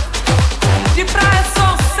 De praia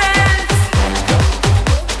sou sense.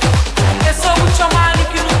 Eu sou muito chamado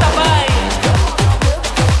que não tá bem.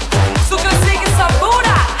 Se consigo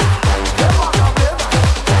sabura.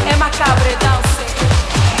 É macabra e dance.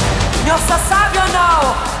 Nossa, sabe ou não?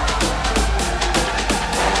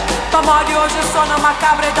 Pamode hoje eu sou na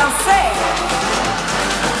macabra e dancei.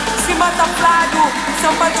 Se mata flago,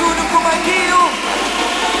 sampa juro com baguio.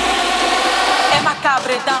 É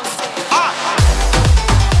macabra e dance.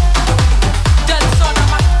 Del son na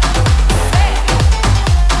macabra.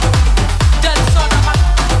 Del son na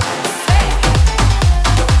macabra.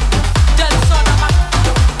 Del son na macabra.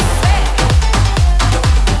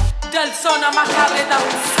 Del son na macabra e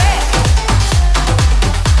dance.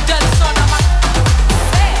 Del son na macabra.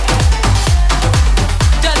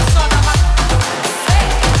 Del son na macabra.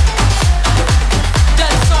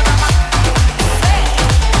 Del son na macabra.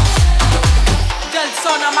 Del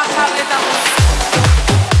son na macabra e dance.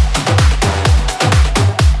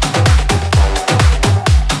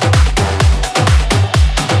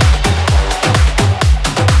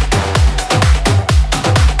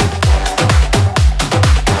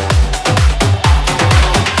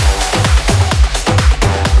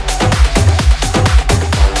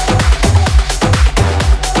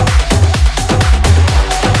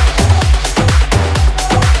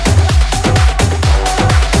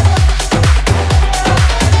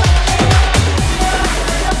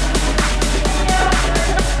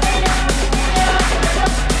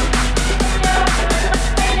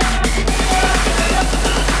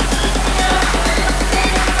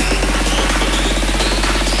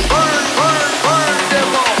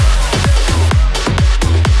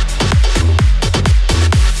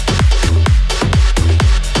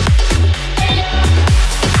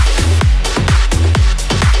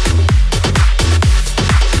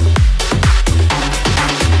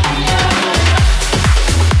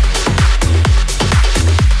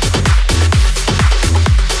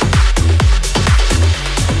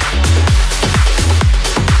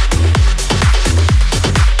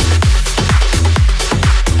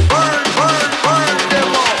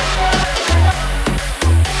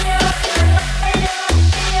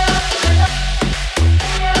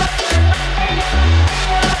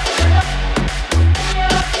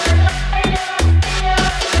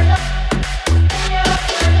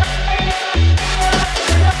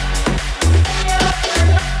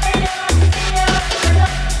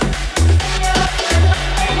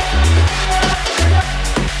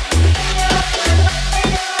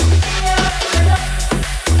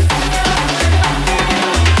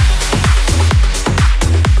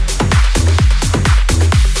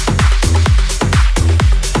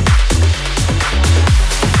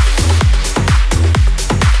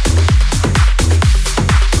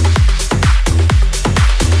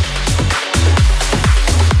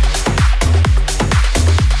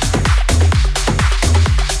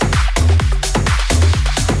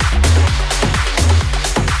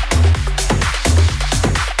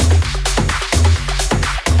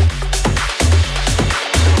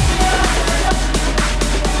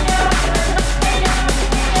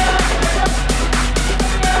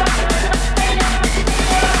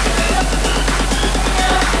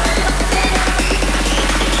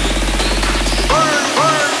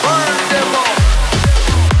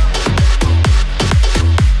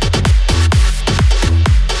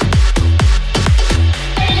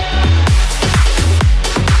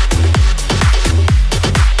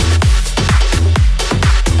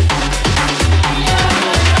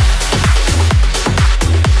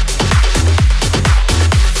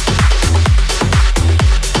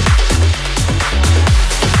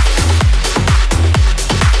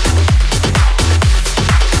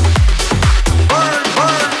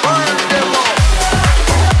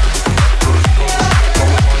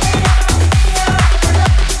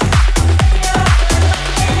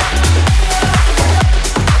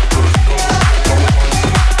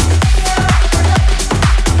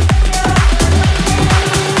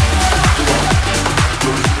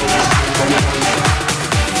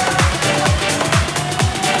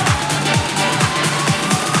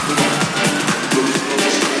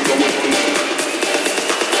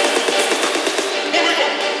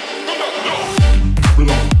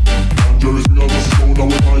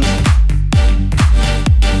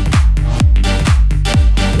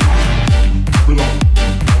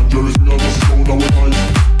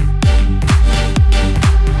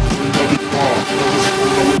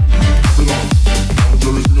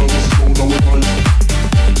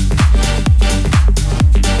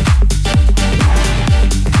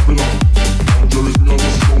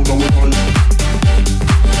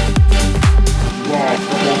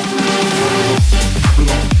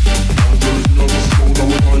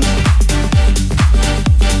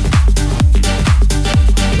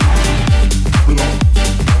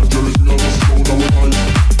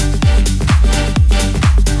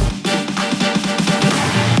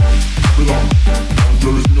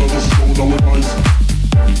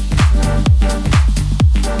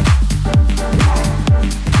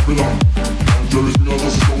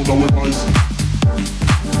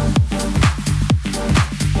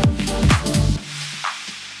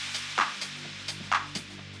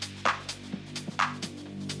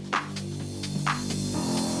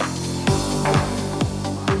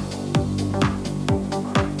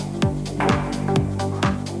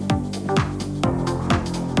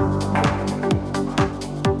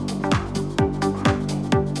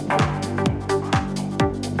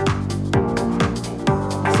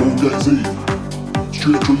 Fugazi,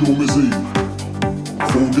 straight to you, Missy.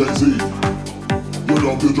 Fugazi, your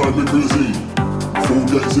love you drive me crazy.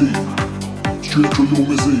 Fugazi, straight to you,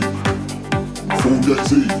 Missy.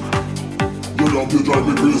 Fugazi, your love you drive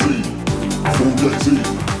me crazy. Fugazi,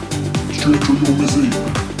 straight to you, Missy.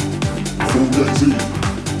 Fugazi,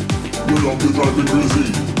 your love you drive me crazy.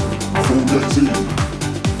 Fugazi,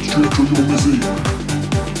 straight to you, Missy.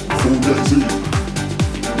 Fugazi,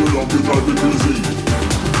 your love you drive me crazy.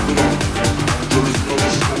 There is no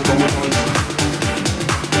sound on my mind.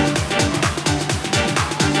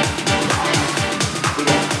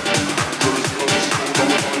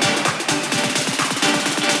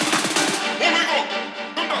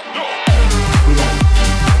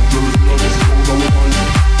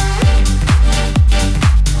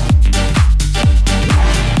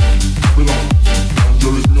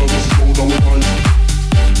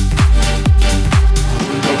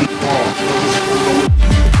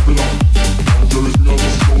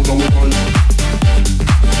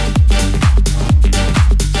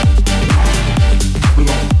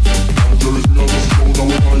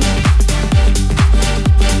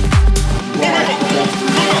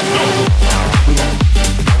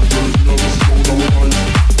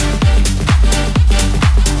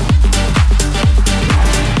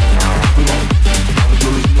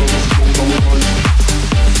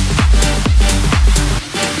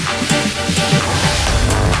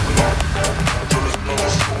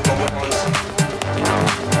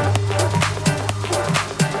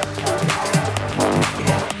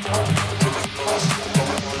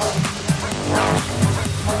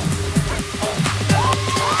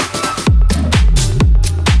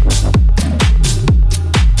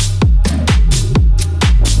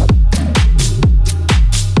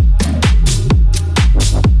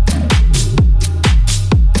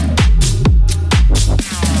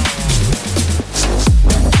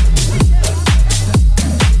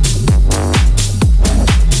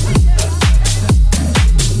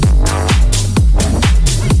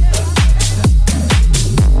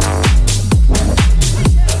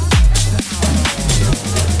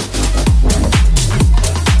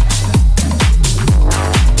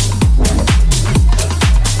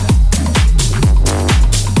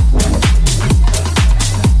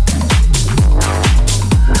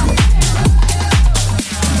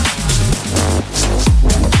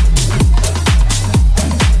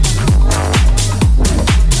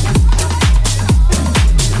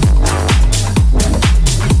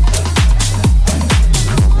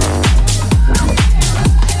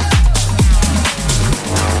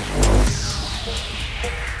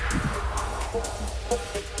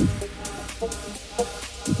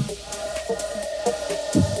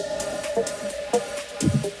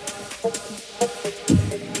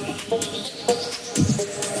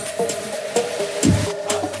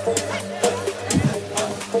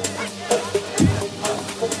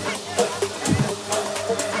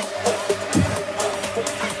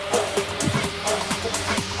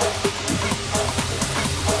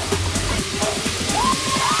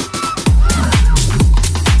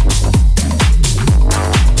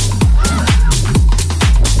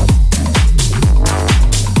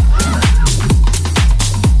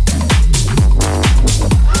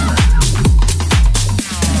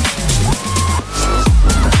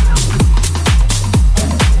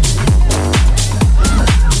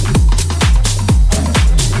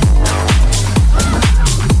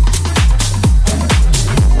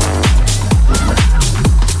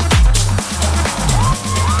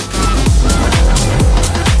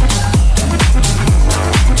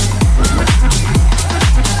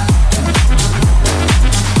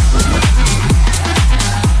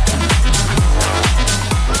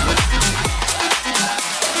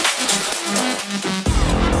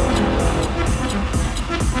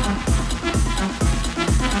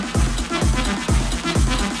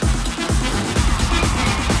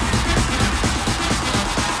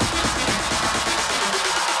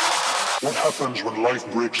 happens when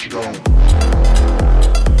life breaks you down.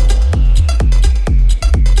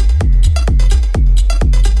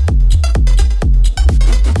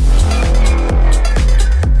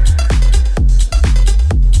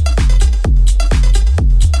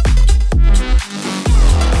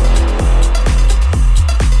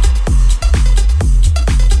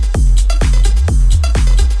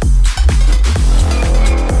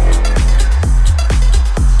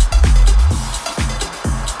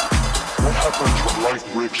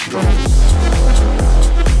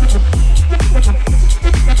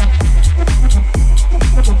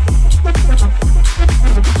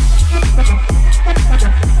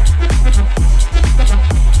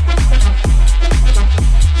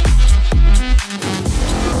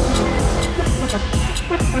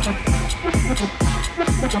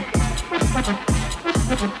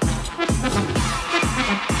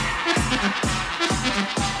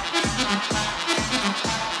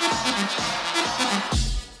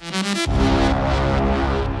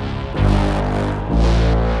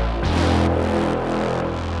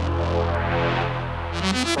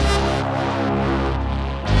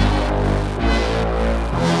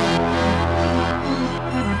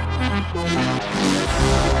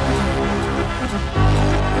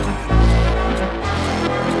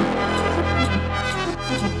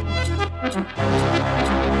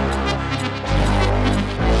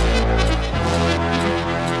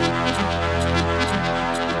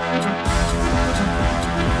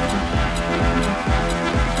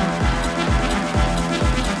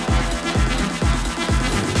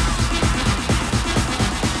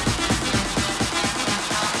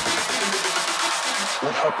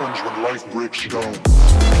 What happens when life breaks you down?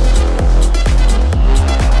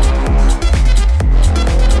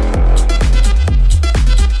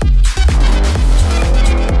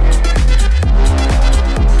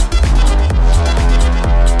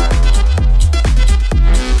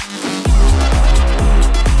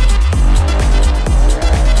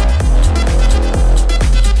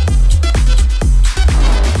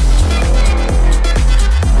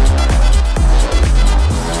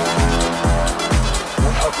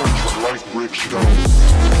 Life breaks you down.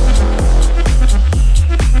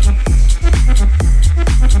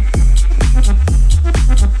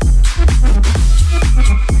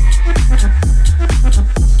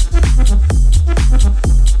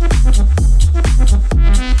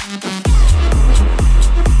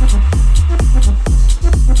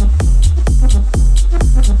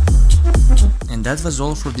 And that was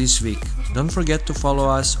all for this week. Don't forget to follow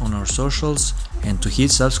us on our socials and to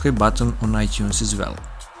hit subscribe button on iTunes as well.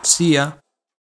 See ya!